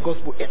share the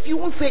gospel, if you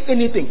won't say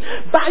anything,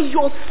 by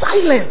your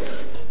silence,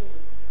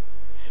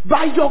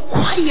 by your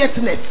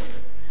quietness,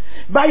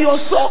 by your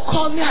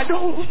so-called,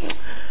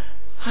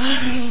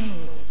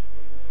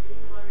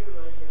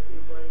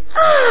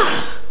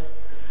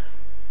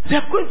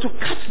 they're going to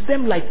catch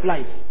them like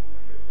flies.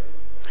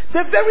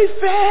 The very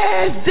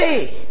first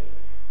day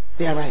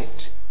they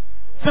arrived.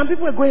 Some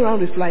people were going around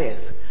with flyers.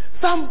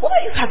 Some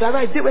boys had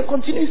arrived. They were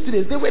continuing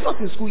students. They were not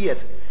in school yet.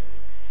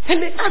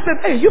 And they asked them,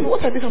 hey, you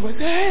what have you come? I said,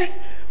 hey,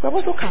 but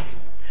what's so come?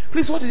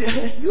 Please, what did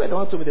you were the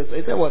one to me this.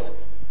 They said what?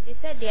 They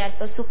said they had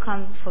also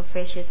come for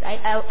freshers.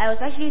 I was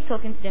actually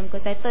talking to them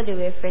because I thought they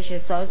were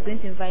freshers, so I was going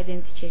to invite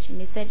them to church. And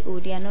they said,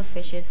 oh, they are not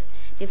freshers.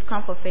 They've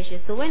come for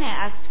freshers. So when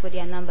I asked for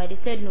their number, they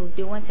said no,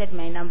 they wanted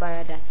my number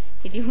rather.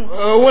 They didn't.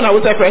 When I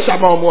was a fresher,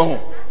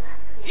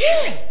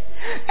 yeah.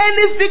 And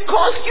it's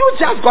because you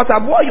just got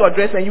up, wore your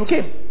dress, and you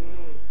came.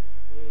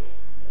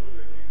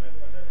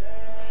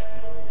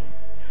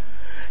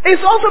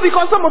 It's also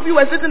because some of you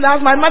were sitting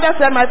down. My mother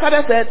said, my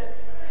father said.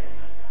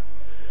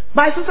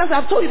 My sisters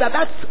have told you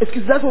that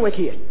excuse doesn't work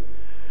here.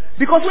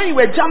 Because when you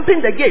were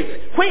jumping the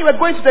gate, when you were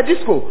going to the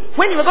disco,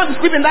 when you were going to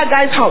sleep in that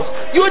guy's house,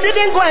 you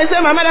didn't go and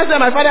say, my mother said,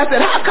 my father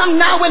said. How come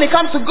now when it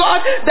comes to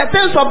God, the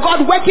things of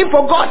God, working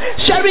for God,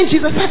 sharing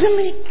Jesus,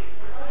 suddenly?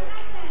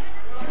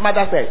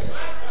 Mother said.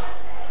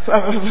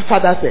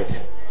 Father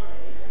said.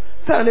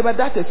 Tell them about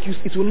that excuse.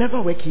 It will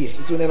never work here.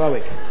 It will never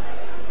work.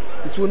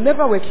 It will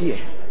never work here.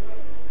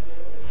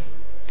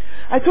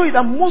 I told you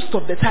that most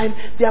of the time,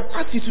 they have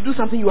asked you to do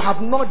something you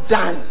have not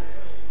done.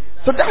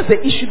 So that's the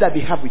issue that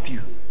they have with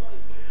you.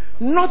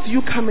 Not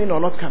you coming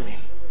or not coming.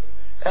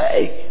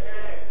 Hey.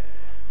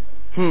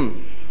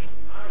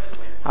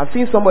 I've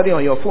seen somebody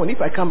on your phone.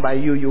 If I come by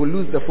you, you will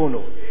lose the phone.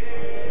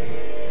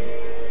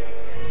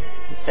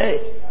 Hey.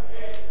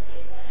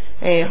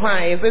 Hey,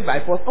 why is it by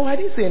force? Oh, I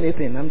didn't say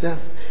anything. I'm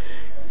just...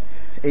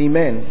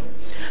 Amen.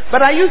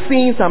 But are you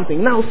seeing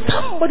something? Now,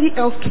 somebody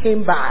else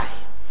came by.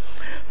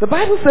 The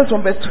Bible says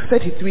from verse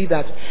 33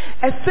 that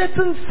a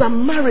certain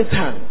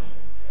Samaritan.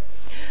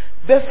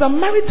 The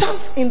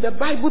Samaritans in the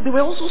Bible, they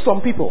were also some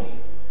people.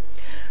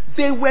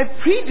 They were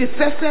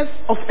predecessors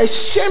of a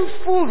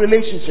shameful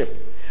relationship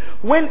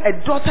when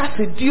a daughter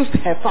seduced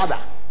her father.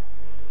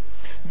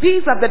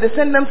 These are the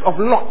descendants of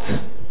Lot,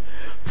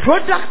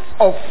 products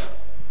of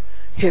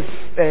his,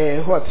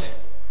 what?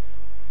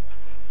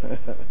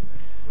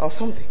 Or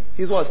something.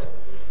 His what?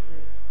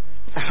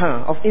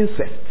 Of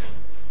incest.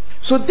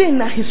 So then,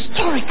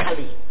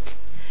 historically,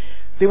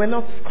 they were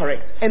not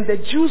correct. And the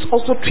Jews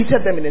also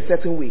treated them in a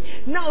certain way.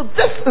 Now,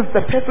 this is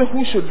the person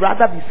who should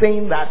rather be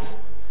saying that,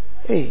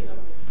 hey,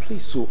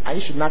 please, so I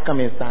should not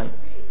come and stand.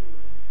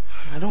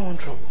 I don't want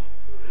trouble.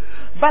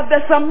 But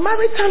the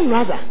Samaritan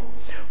rather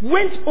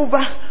went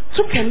over,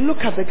 took a look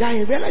at the guy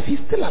and realized he's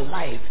still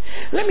alive.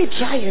 Let me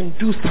try and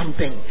do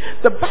something.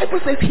 The Bible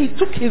says he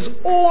took his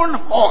own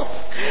horse.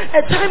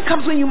 A time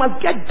comes when you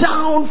must get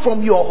down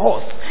from your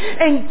horse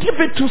and give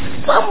it to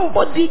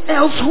somebody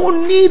else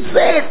who needs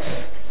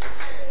it.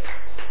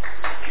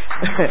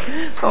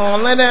 Oh,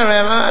 let them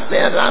relax.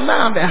 I'm not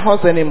on the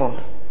horse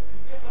anymore.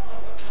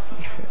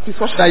 Please,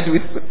 what should I do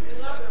with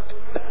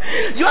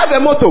it? You have a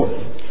motor.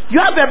 You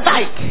have a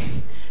bike.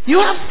 You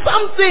have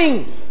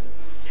something.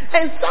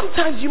 And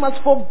sometimes you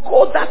must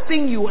forgo that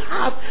thing you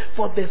have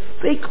for the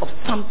sake of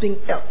something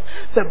else.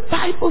 The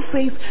Bible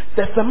says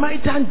the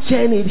Samaritan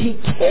journeyed. He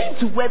came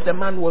to where the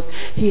man was.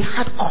 He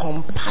had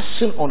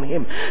compassion on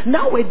him.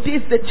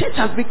 Nowadays, the church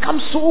has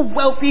become so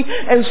wealthy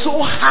and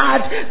so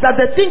hard that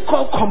the thing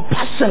called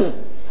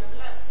compassion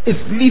is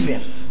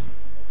leaving.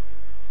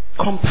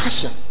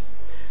 Compassion.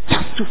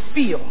 Just to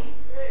feel.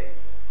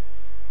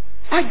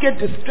 I get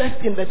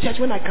distressed in the church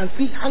when I can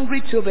see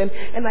hungry children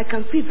and I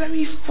can see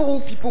very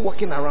full people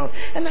walking around.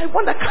 And I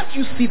wonder, can't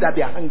you see that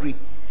they are hungry?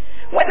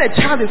 When a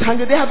child is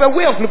hungry, they have a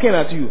way of looking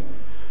at you.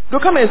 They'll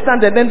come and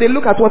stand there, then they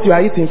look at what you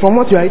are eating, from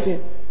what you are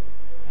eating.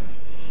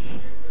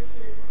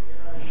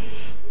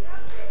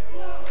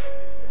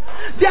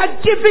 They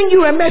are giving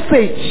you a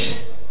message.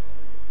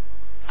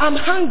 I'm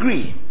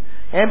hungry.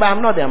 But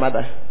I'm not their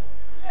mother.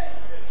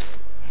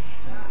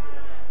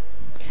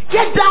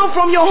 Get down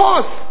from your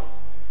horse.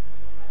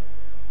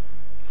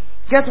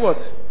 Get what?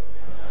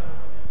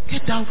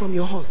 Get down from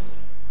your horse.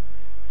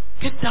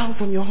 Get down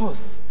from your horse.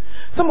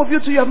 Some of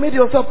you too, you have made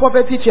yourself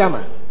poverty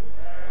chairman.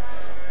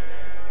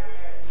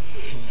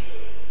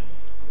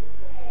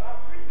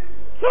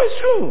 No, it's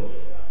true.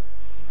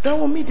 That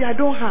one media I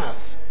don't have.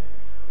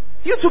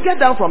 You to get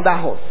down from that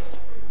horse.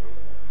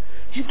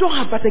 You don't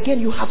have, but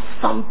again, you have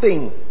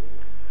something.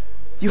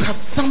 You have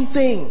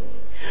something.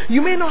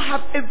 You may not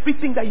have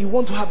everything that you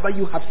want to have, but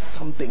you have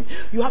something.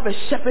 You have a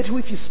shepherd who,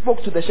 if you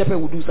spoke to the shepherd,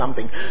 would do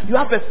something. You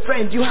have a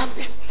friend. You have...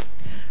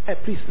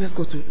 please, let's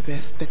go to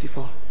verse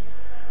 34.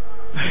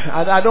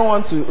 I don't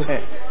want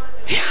to...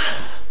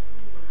 yeah.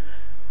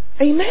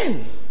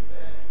 Amen.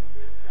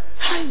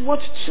 I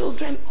watch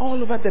children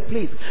all over the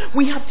place.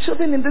 We have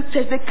children in this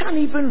church, they can't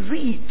even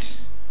read.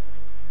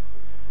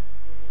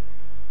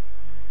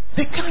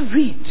 They can't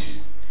read.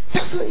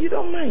 That's what you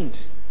don't mind.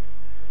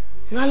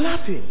 You are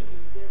laughing.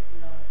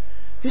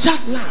 You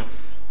just laugh.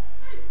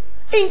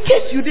 In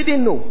case you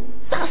didn't know,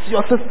 that's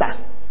your sister.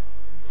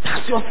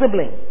 That's your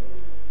sibling.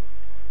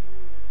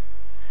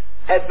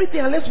 Everything,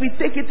 unless we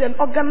take it and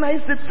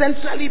organize it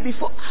centrally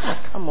before.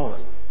 Come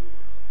on.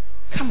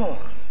 Come on.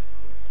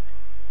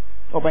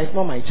 Oh, but it's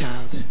not my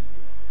child.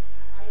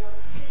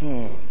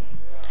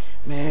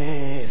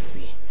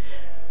 Mercy.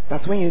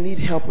 That's when you need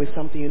help with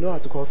something, you know how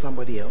to call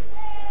somebody else.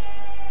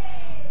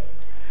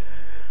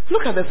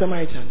 Look at the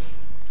Samaritan.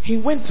 He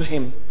went to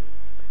him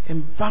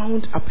and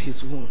bound up his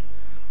wound.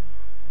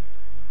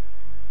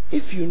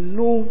 If you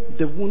know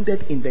the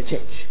wounded in the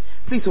church,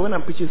 please, when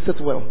I'm preaching,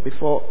 sit well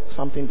before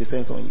something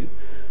descends on you.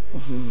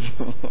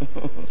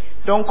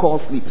 Don't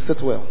call sleep,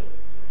 sit well.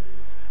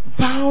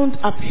 Bound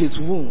up his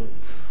wounds,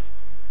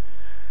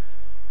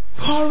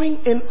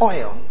 pouring in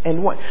oil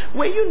and what?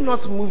 Were you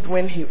not moved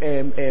when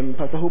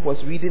Pastor Hope was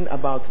reading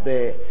about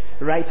the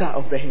writer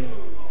of the hymn?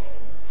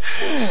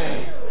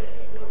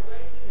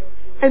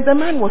 And the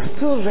man was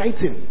still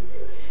writing.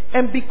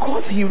 And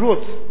because he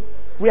wrote,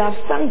 we have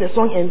sung the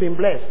song and been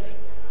blessed.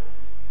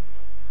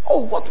 Oh,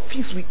 what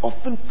peace we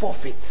often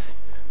forfeit.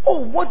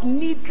 Oh, what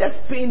needless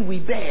pain we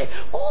bear.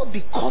 All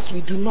because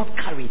we do not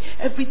carry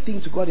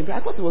everything to God in prayer.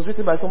 I thought it was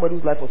written by somebody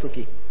whose life was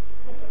okay.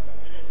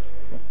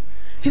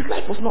 His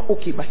life was not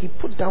okay, but he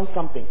put down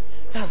something.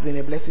 That has been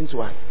a blessing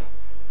to us.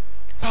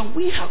 But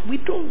we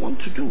don't want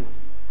to do.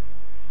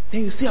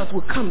 Then you see us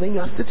will come, then you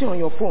are sitting on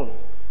your phone.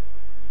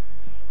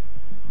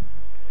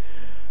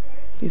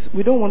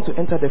 We don't want to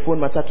enter the phone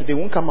matter today.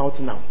 Won't come out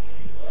now.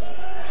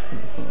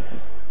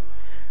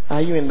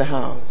 Are you in the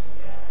house?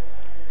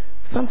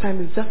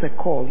 Sometimes it's just a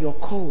call. Your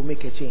call will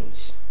make a change.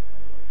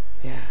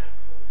 Yeah.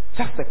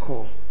 Just a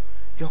call.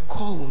 Your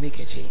call will make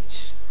a change.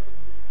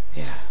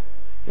 Yeah.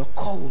 Your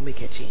call will make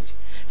a change.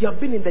 You have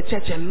been in the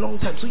church a long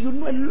time, so you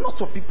know a lot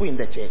of people in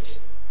the church.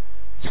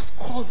 Just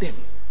call them.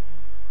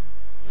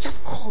 Just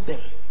call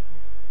them.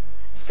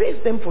 Face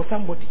them for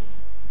somebody.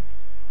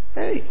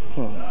 Hey.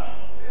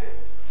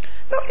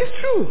 No,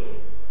 it's true.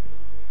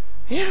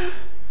 Yeah.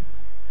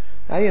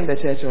 Are you in the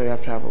church or you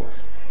have traveled?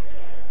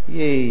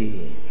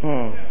 Yay.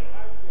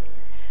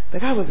 The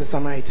guy was a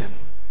Samaritan.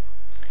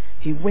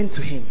 He went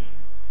to him.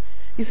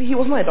 You see, he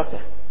was not a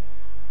doctor.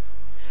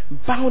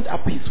 Bound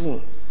up his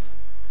wounds.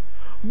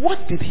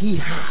 What did he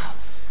have?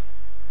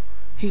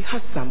 He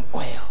had some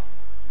oil.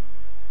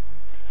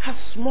 Had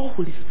small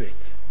Holy Spirit.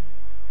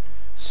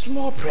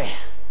 Small prayer.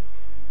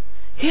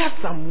 He had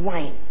some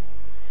wine.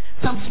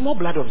 Some small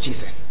blood of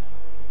Jesus.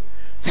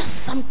 Just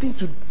something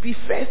to be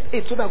first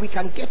aid so that we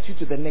can get you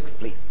to the next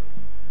place.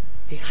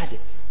 He had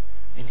it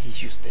and he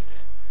used it.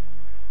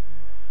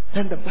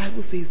 Then the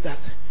Bible says that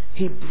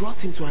he brought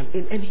him to an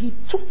inn and he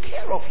took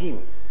care of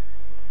him.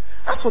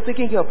 As for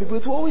taking care of people,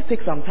 it will always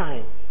take some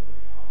time.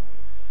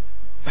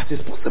 But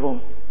it's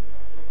possible.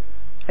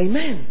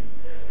 Amen.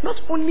 Not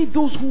only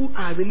those who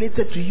are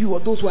related to you or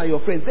those who are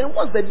your friends. Then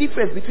what's the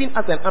difference between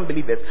us and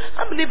unbelievers?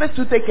 Unbelievers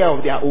too take care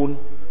of their own.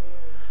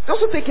 They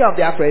also take care of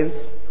their friends.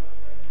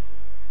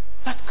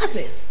 But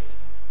others.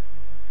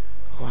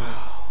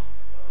 Wow.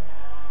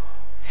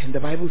 And the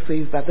Bible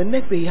says that the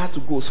next day he had to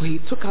go. So he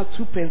took out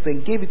 2 pence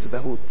and gave it to the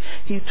host.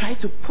 He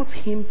tried to put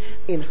him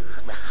in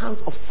the hands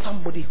of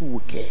somebody who will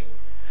care.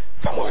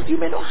 Some of you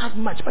may not have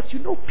much, but you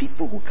know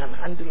people who can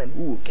handle and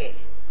who will care.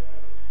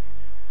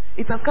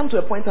 It has come to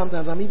a point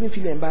sometimes I'm even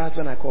feeling embarrassed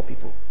when I call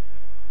people.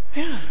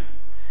 Yeah.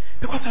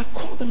 Because I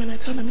call them and I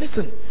tell them,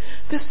 listen,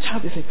 this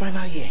child is in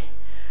final year.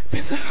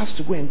 Person has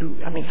to go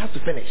and has to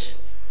finish.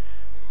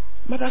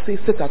 Mother says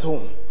sit at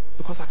home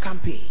because I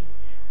can't pay.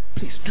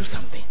 Please do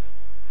something.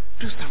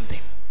 Do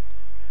something.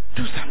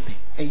 Do something.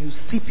 And you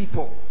see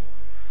people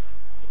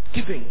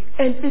giving.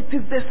 And it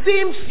is the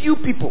same few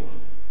people.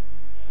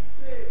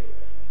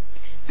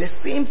 The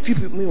same few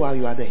people. Meanwhile,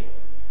 you are there.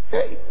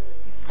 Hey,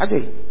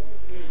 Ade.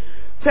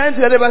 Turn to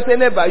your neighbor, say,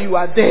 neighbor, you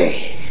are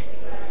there.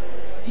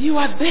 You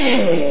are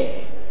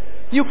there.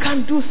 You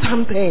can do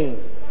something.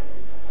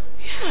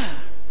 Yeah.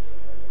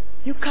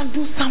 You can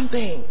do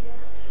something.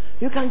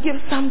 You can give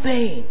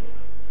something.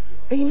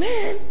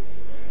 Amen.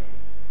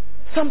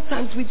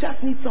 Sometimes we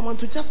just need someone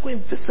to just go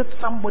and visit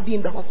somebody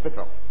in the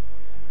hospital.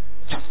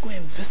 Just go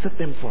and visit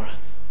them for us.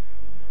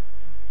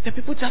 The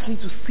people just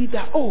need to see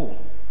that, oh,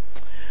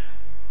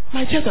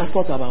 my church has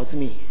thought about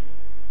me.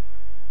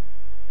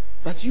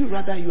 But you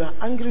are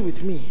angry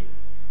with me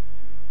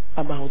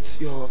about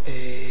your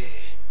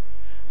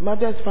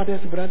mother's,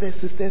 father's, brothers,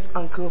 sisters,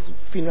 uncles'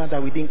 funeral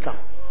that we didn't come.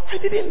 I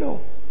didn't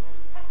know.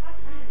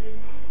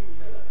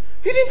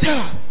 You didn't tell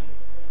us.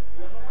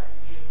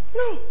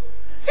 No.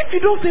 If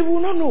you don't say, we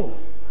will not know.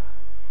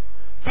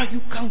 But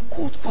you can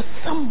quote for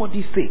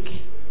somebody's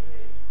sake.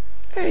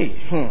 Hey,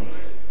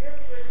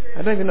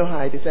 I don't even know how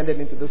I descended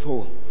into this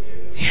hole.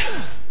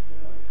 Yeah.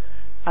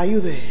 Are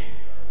you there?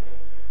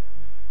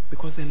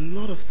 Because a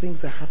lot of things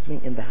are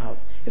happening in the house.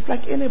 It's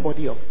like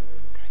anybody else.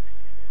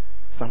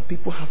 Some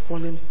people have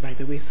fallen by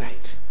the wayside.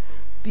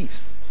 Thieves.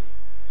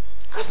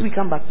 As we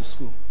come back to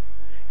school,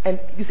 and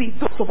you see,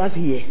 those of us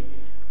here,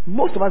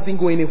 most of us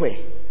didn't go anywhere.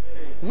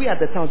 We at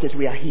the town church,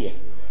 we are here.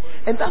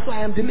 And that's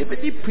why I am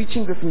deliberately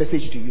preaching this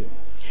message to you.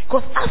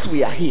 Because as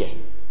we are here,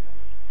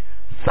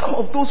 some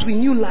of those we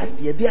knew last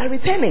year, they are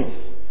returning.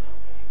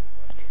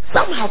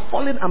 Some have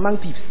fallen among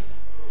thieves.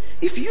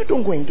 If you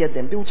don't go and get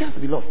them, they will just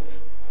be lost.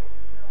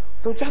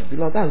 They'll just be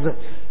lost. That's it.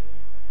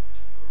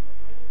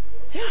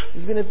 Yeah,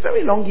 it's been a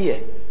very long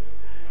year.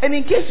 And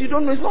in case you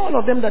don't know, it's not all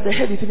of them that the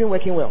head is even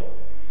working well.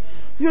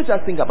 You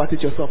just think about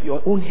it yourself.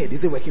 Your own head, is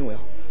it working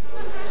well?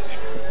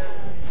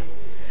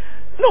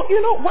 No,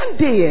 you know, one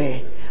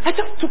day, I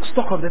just took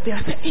stock of the thing.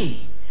 I said,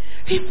 hey,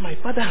 if my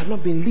father had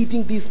not been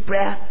leading this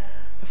prayer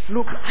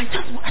flow, I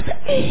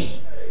said,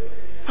 hey,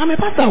 I'm a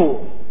pastor.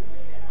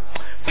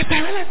 But I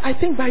realized, I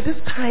think by this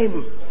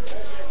time,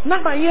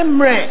 not by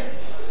Emre.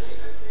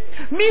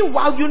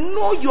 Meanwhile, you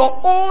know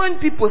your own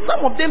people.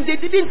 Some of them, they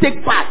didn't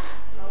take part.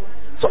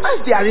 So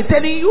as they are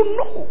returning, you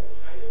know.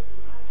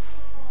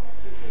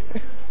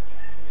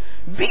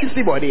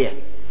 Busy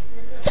body.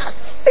 Just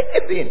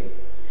anything.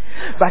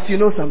 But you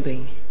know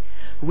something?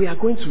 We are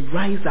going to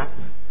rise up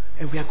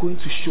and we are going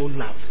to show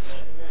love.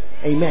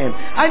 Amen.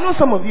 I know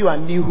some of you are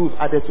new who've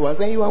added to us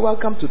and you are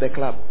welcome to the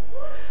club.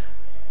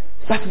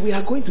 But we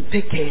are going to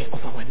take care of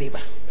our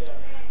neighbor.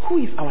 Who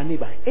is our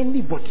neighbor?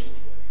 Anybody.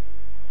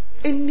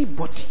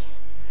 Anybody.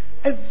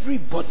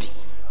 Everybody.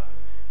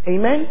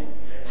 Amen?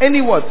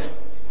 Any what?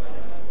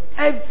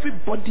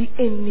 Everybody,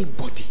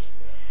 anybody.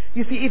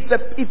 You see,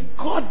 if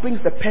God brings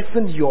the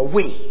person your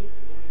way,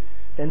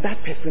 then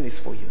that person is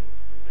for you.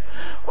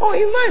 Oh,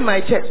 he's not in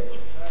my church.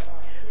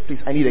 Please,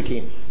 I need a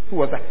cane. Who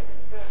was that?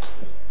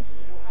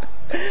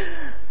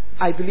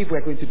 I believe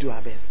we're going to do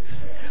our best.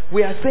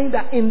 We are saying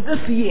that in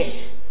this year,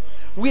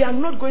 we are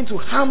not going to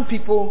harm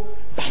people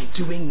by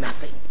doing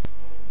nothing.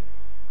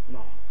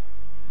 No.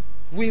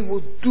 We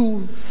will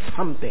do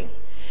something.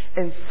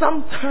 And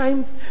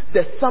sometimes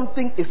the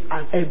something is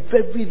a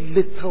very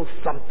little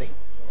something.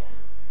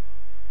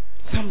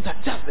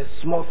 Sometimes just a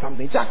small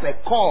something, just a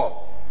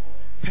call.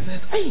 And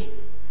says, hey,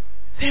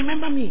 they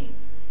remember me.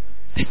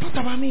 They thought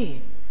about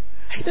me.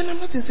 Hey, then I'm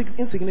not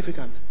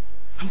insignificant.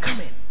 I'm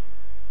coming.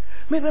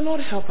 May the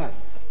Lord help us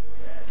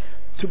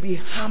to be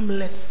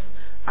harmless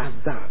as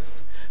doves.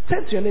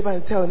 Turn to your neighbor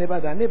and tell your neighbor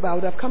that, neighbor, I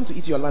would have come to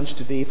eat your lunch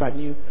today if I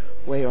knew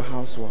where your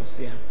house was.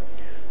 Yeah,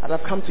 I'd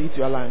have come to eat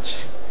your lunch.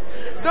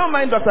 Don't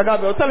mind Dr.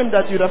 Gabriel. Tell him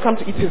that you would have come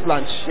to eat his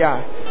lunch.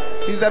 Yeah,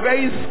 he's a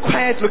very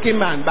quiet-looking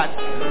man, but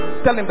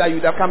tell him that you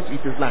would have come to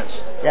eat his lunch.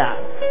 Yeah.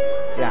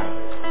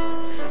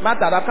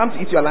 Martha, I'd have come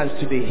to eat your lunch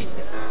today.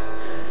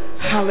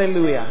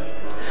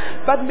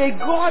 Hallelujah. But may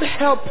God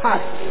help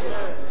us.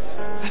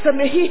 I said,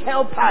 may He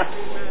help us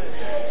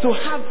to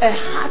have a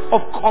heart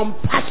of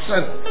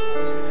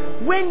compassion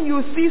When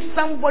you see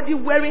somebody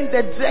wearing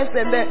the dress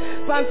and the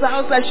pants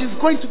outside, she's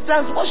going to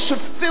dance, what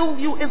should fill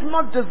you is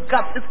not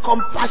disgust, it's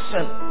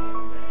compassion.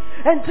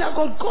 And tell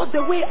God, God,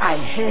 the way I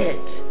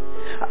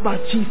heard about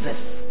Jesus,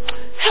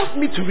 help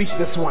me to reach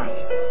this one.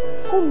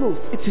 Who knows?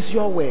 It is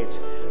your word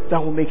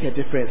that will make a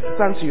difference.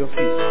 Stand to your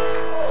feet.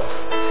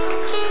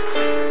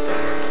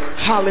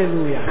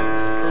 Hallelujah.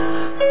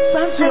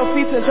 Stand to your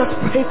feet and just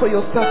pray for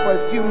yourself for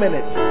a few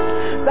minutes.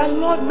 That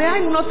Lord, may I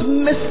not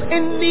miss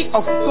any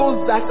of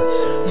those that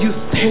you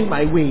send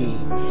my way.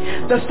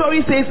 The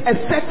story says a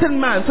certain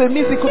man, so it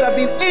means it could have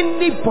been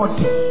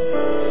anybody.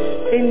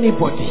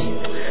 Anybody.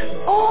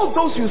 All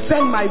those you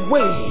send my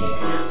way,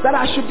 that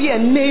I should be a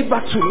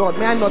neighbor to, Lord,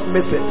 may I not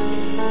miss it.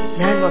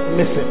 May I not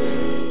miss it.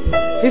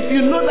 If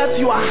you know that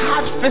you are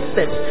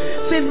hard-fisted,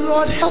 say,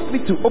 Lord, help me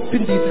to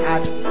open these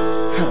hard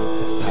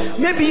hands.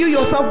 Maybe you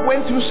yourself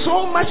went through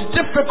so much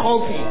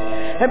difficulty,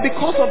 and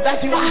because of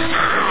that you are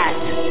hard.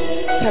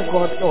 Tell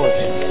God, Lord,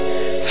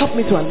 help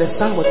me to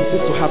understand what it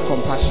is to have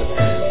compassion.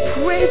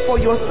 Pray for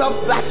yourself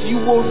that you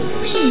will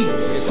see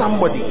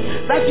somebody,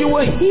 that you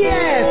will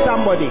hear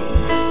somebody,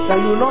 that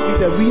you will not be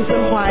the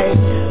reason why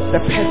the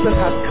person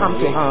has come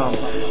to harm.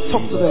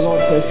 Talk to the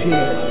Lord for a few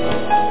minutes.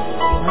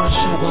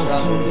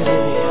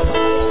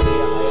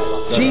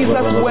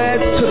 Jesus'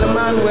 words to the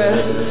man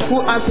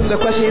who asked him the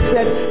question, he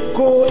said,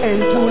 go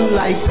and do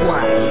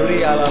likewise.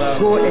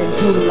 Go and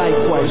do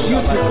likewise. You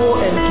to go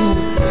and do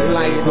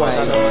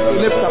likewise.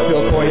 Lift up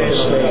your voice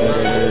and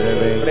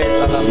pray.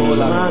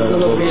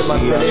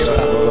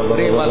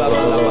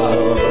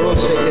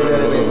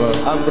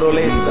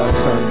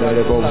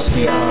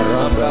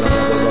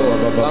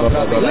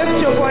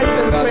 Lift your voice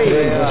and pray.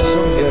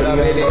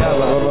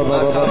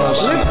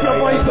 Lift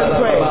your voice and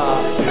pray.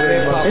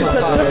 It's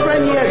a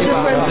different year,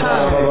 different time.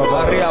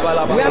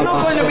 We are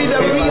not going to be the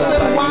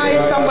reason why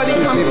somebody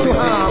comes to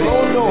harm.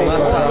 Oh no.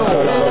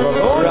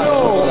 Oh no.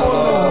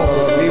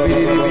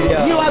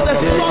 You are the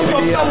source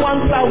of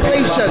someone's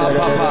salvation.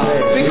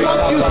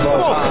 Because you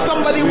spoke,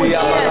 somebody will hear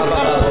and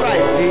come to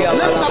Christ.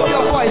 Lift up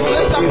your voice.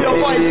 Lift up your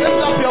voice.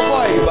 Lift up your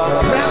voice.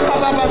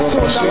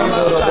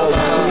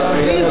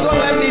 Please don't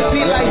let me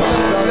be like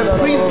the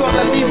priest or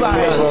the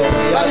Levite,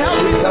 but help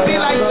me to be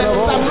like the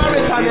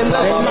Samaritan in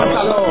this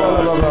matter,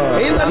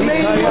 Lord. In the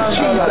name of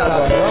Jesus,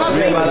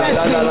 having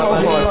mercy,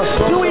 Lord,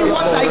 doing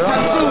what I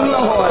can do,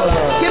 Lord,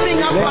 giving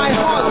up my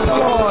heart,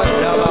 Lord,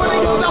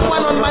 putting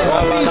someone on my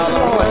office,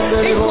 Lord,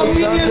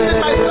 inconveniencing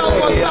myself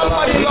for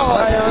somebody,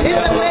 Lord. In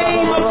the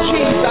name of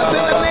Jesus,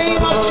 in the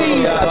name of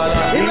Jesus,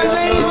 in the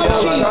name of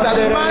Jesus,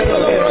 man to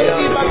the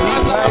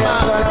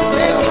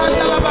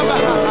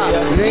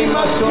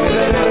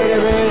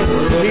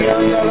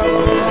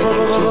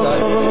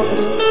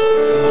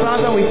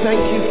Father, we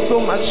thank you so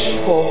much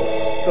for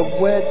the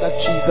word that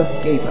Jesus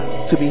gave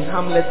us, to be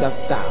harmless as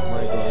thou.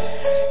 My God.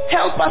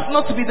 Help us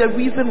not to be the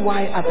reason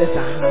why others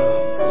are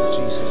harmed.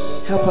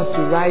 Jesus. Help us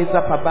to rise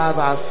up above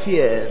our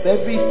fears.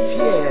 Every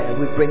fear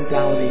we bring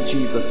down in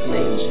Jesus'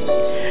 name.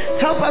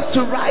 Help us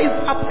to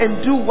rise up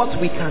and do what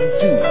we can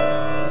do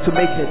to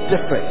make a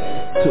difference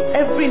to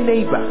every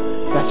neighbor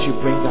that you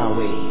bring our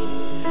way.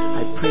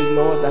 I pray,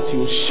 Lord, that you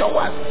will show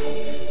us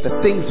the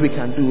things we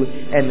can do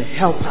and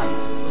help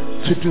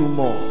us to do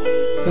more.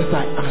 This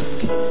I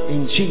ask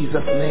in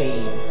Jesus'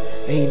 name.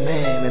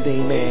 Amen and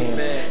amen.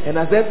 And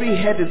as every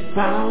head is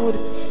bowed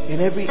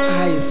and every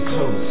eye is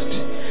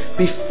closed,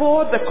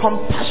 before the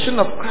compassion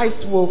of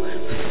Christ will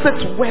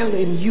sit well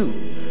in you,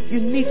 you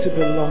need to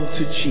belong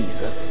to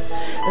Jesus.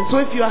 And so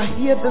if you are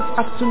here this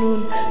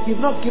afternoon, you've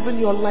not given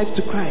your life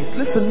to Christ.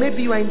 Listen,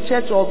 maybe you are in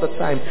church all the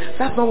time.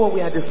 That's not what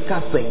we are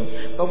discussing.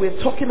 But we're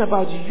talking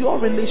about your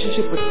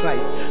relationship with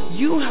Christ.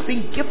 You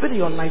having given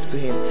your life to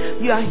Him.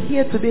 You are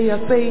here today,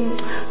 you're saying,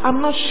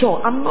 I'm not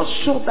sure. I'm not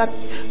sure that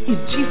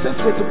if Jesus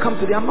were to come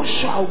today, I'm not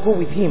sure I'll go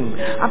with Him.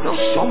 I'm not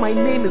sure my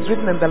name is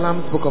written in the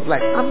Lamb's Book of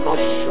Life. I'm not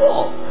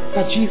sure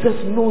that Jesus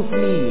knows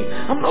me.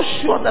 I'm not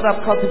sure that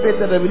I've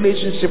cultivated a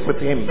relationship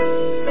with Him.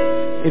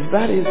 If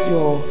that is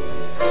your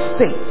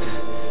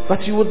state,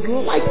 but you would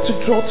like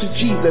to draw to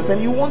Jesus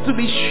and you want to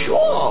be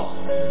sure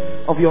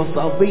of your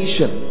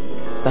salvation,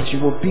 that you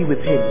will be with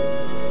Him,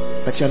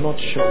 but you're not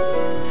sure,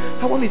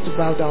 I want you to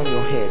bow down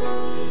your head.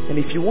 And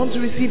if you want to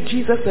receive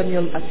Jesus as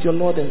your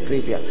Lord and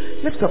Savior,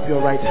 lift up your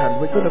right hand.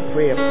 We're going to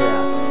pray a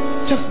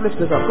prayer. Just lift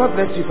it up. God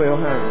bless you for your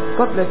hand.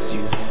 God bless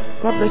you.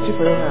 God bless you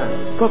for your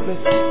hand. God bless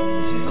you.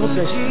 God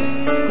bless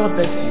you. God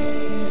bless you.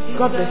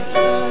 God bless you.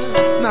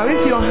 Now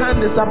if your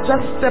hand is up,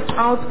 just step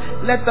out.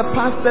 Let the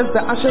pastors, the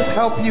ushers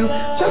help you.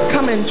 Just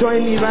come and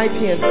join me right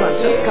here in front.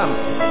 Just come.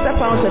 Step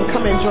out and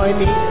come and join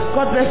me.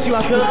 God bless you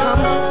as you come.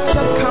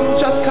 Just come,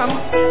 just come.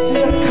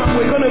 Just come.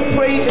 We're going to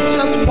pray. It's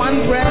just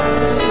one prayer.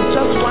 It's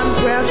just one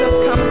prayer. Just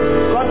come.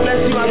 God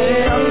bless you as you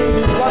come.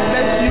 God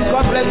bless you.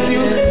 God bless you.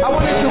 I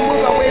want you to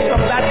move away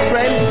from that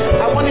friend.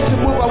 I want you to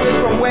move away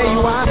from where you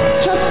are.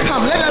 Just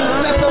come. Let us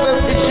settle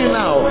this issue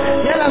now.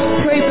 Let us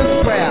pray this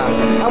prayer.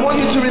 I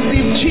want you to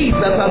receive Jesus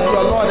as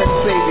your Lord and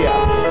Savior.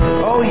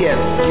 Oh yes.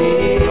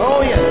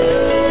 Oh yes.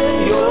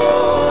 Your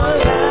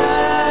life.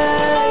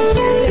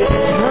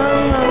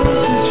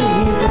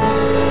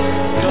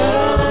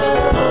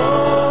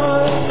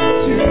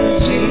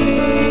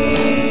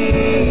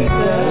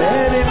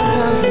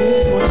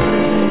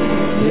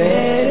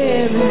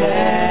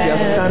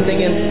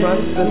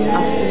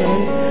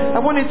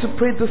 want you to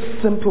pray this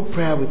simple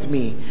prayer with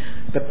me.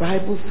 The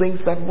Bible says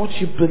that what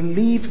you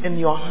believe in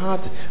your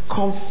heart,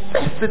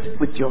 confess it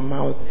with your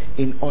mouth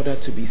in order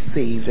to be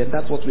saved. And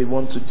that's what we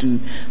want to do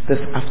this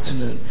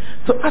afternoon.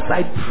 So as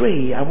I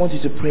pray, I want you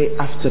to pray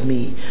after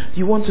me.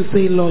 You want to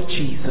say, Lord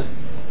Jesus,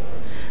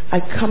 I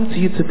come to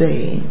you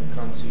today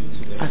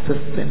as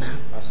a sinner.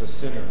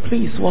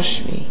 Please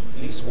wash me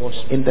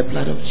in the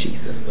blood of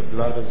Jesus.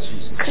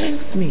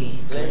 Cleanse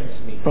me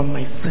from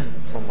my sin.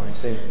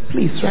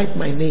 Please write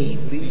my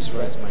name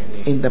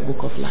in the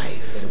book of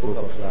life.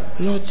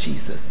 Lord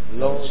Jesus,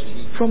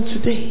 from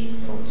today,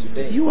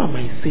 you are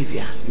my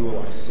Savior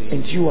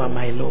and you are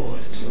my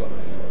Lord.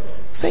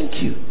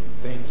 Thank you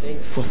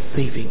for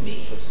saving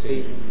me.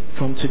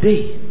 From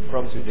today,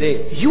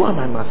 you are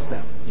my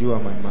Master.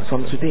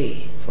 From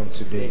today,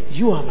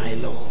 you are my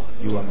Lord.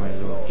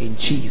 In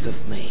Jesus'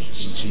 name.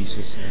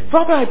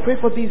 Father, I pray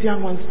for these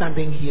young ones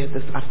standing here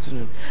this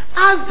afternoon.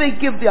 As they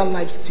give their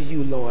lives to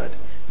you, Lord,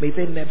 may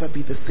they never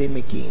be the same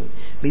again.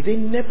 May they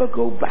never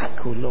go back,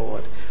 oh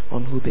Lord,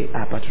 on who they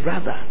are, but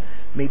rather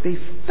may they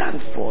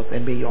stand forth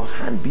and may your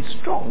hand be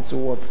strong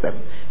towards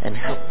them and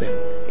help them.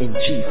 In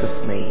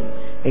Jesus' name,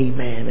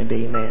 amen and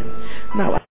amen. Now,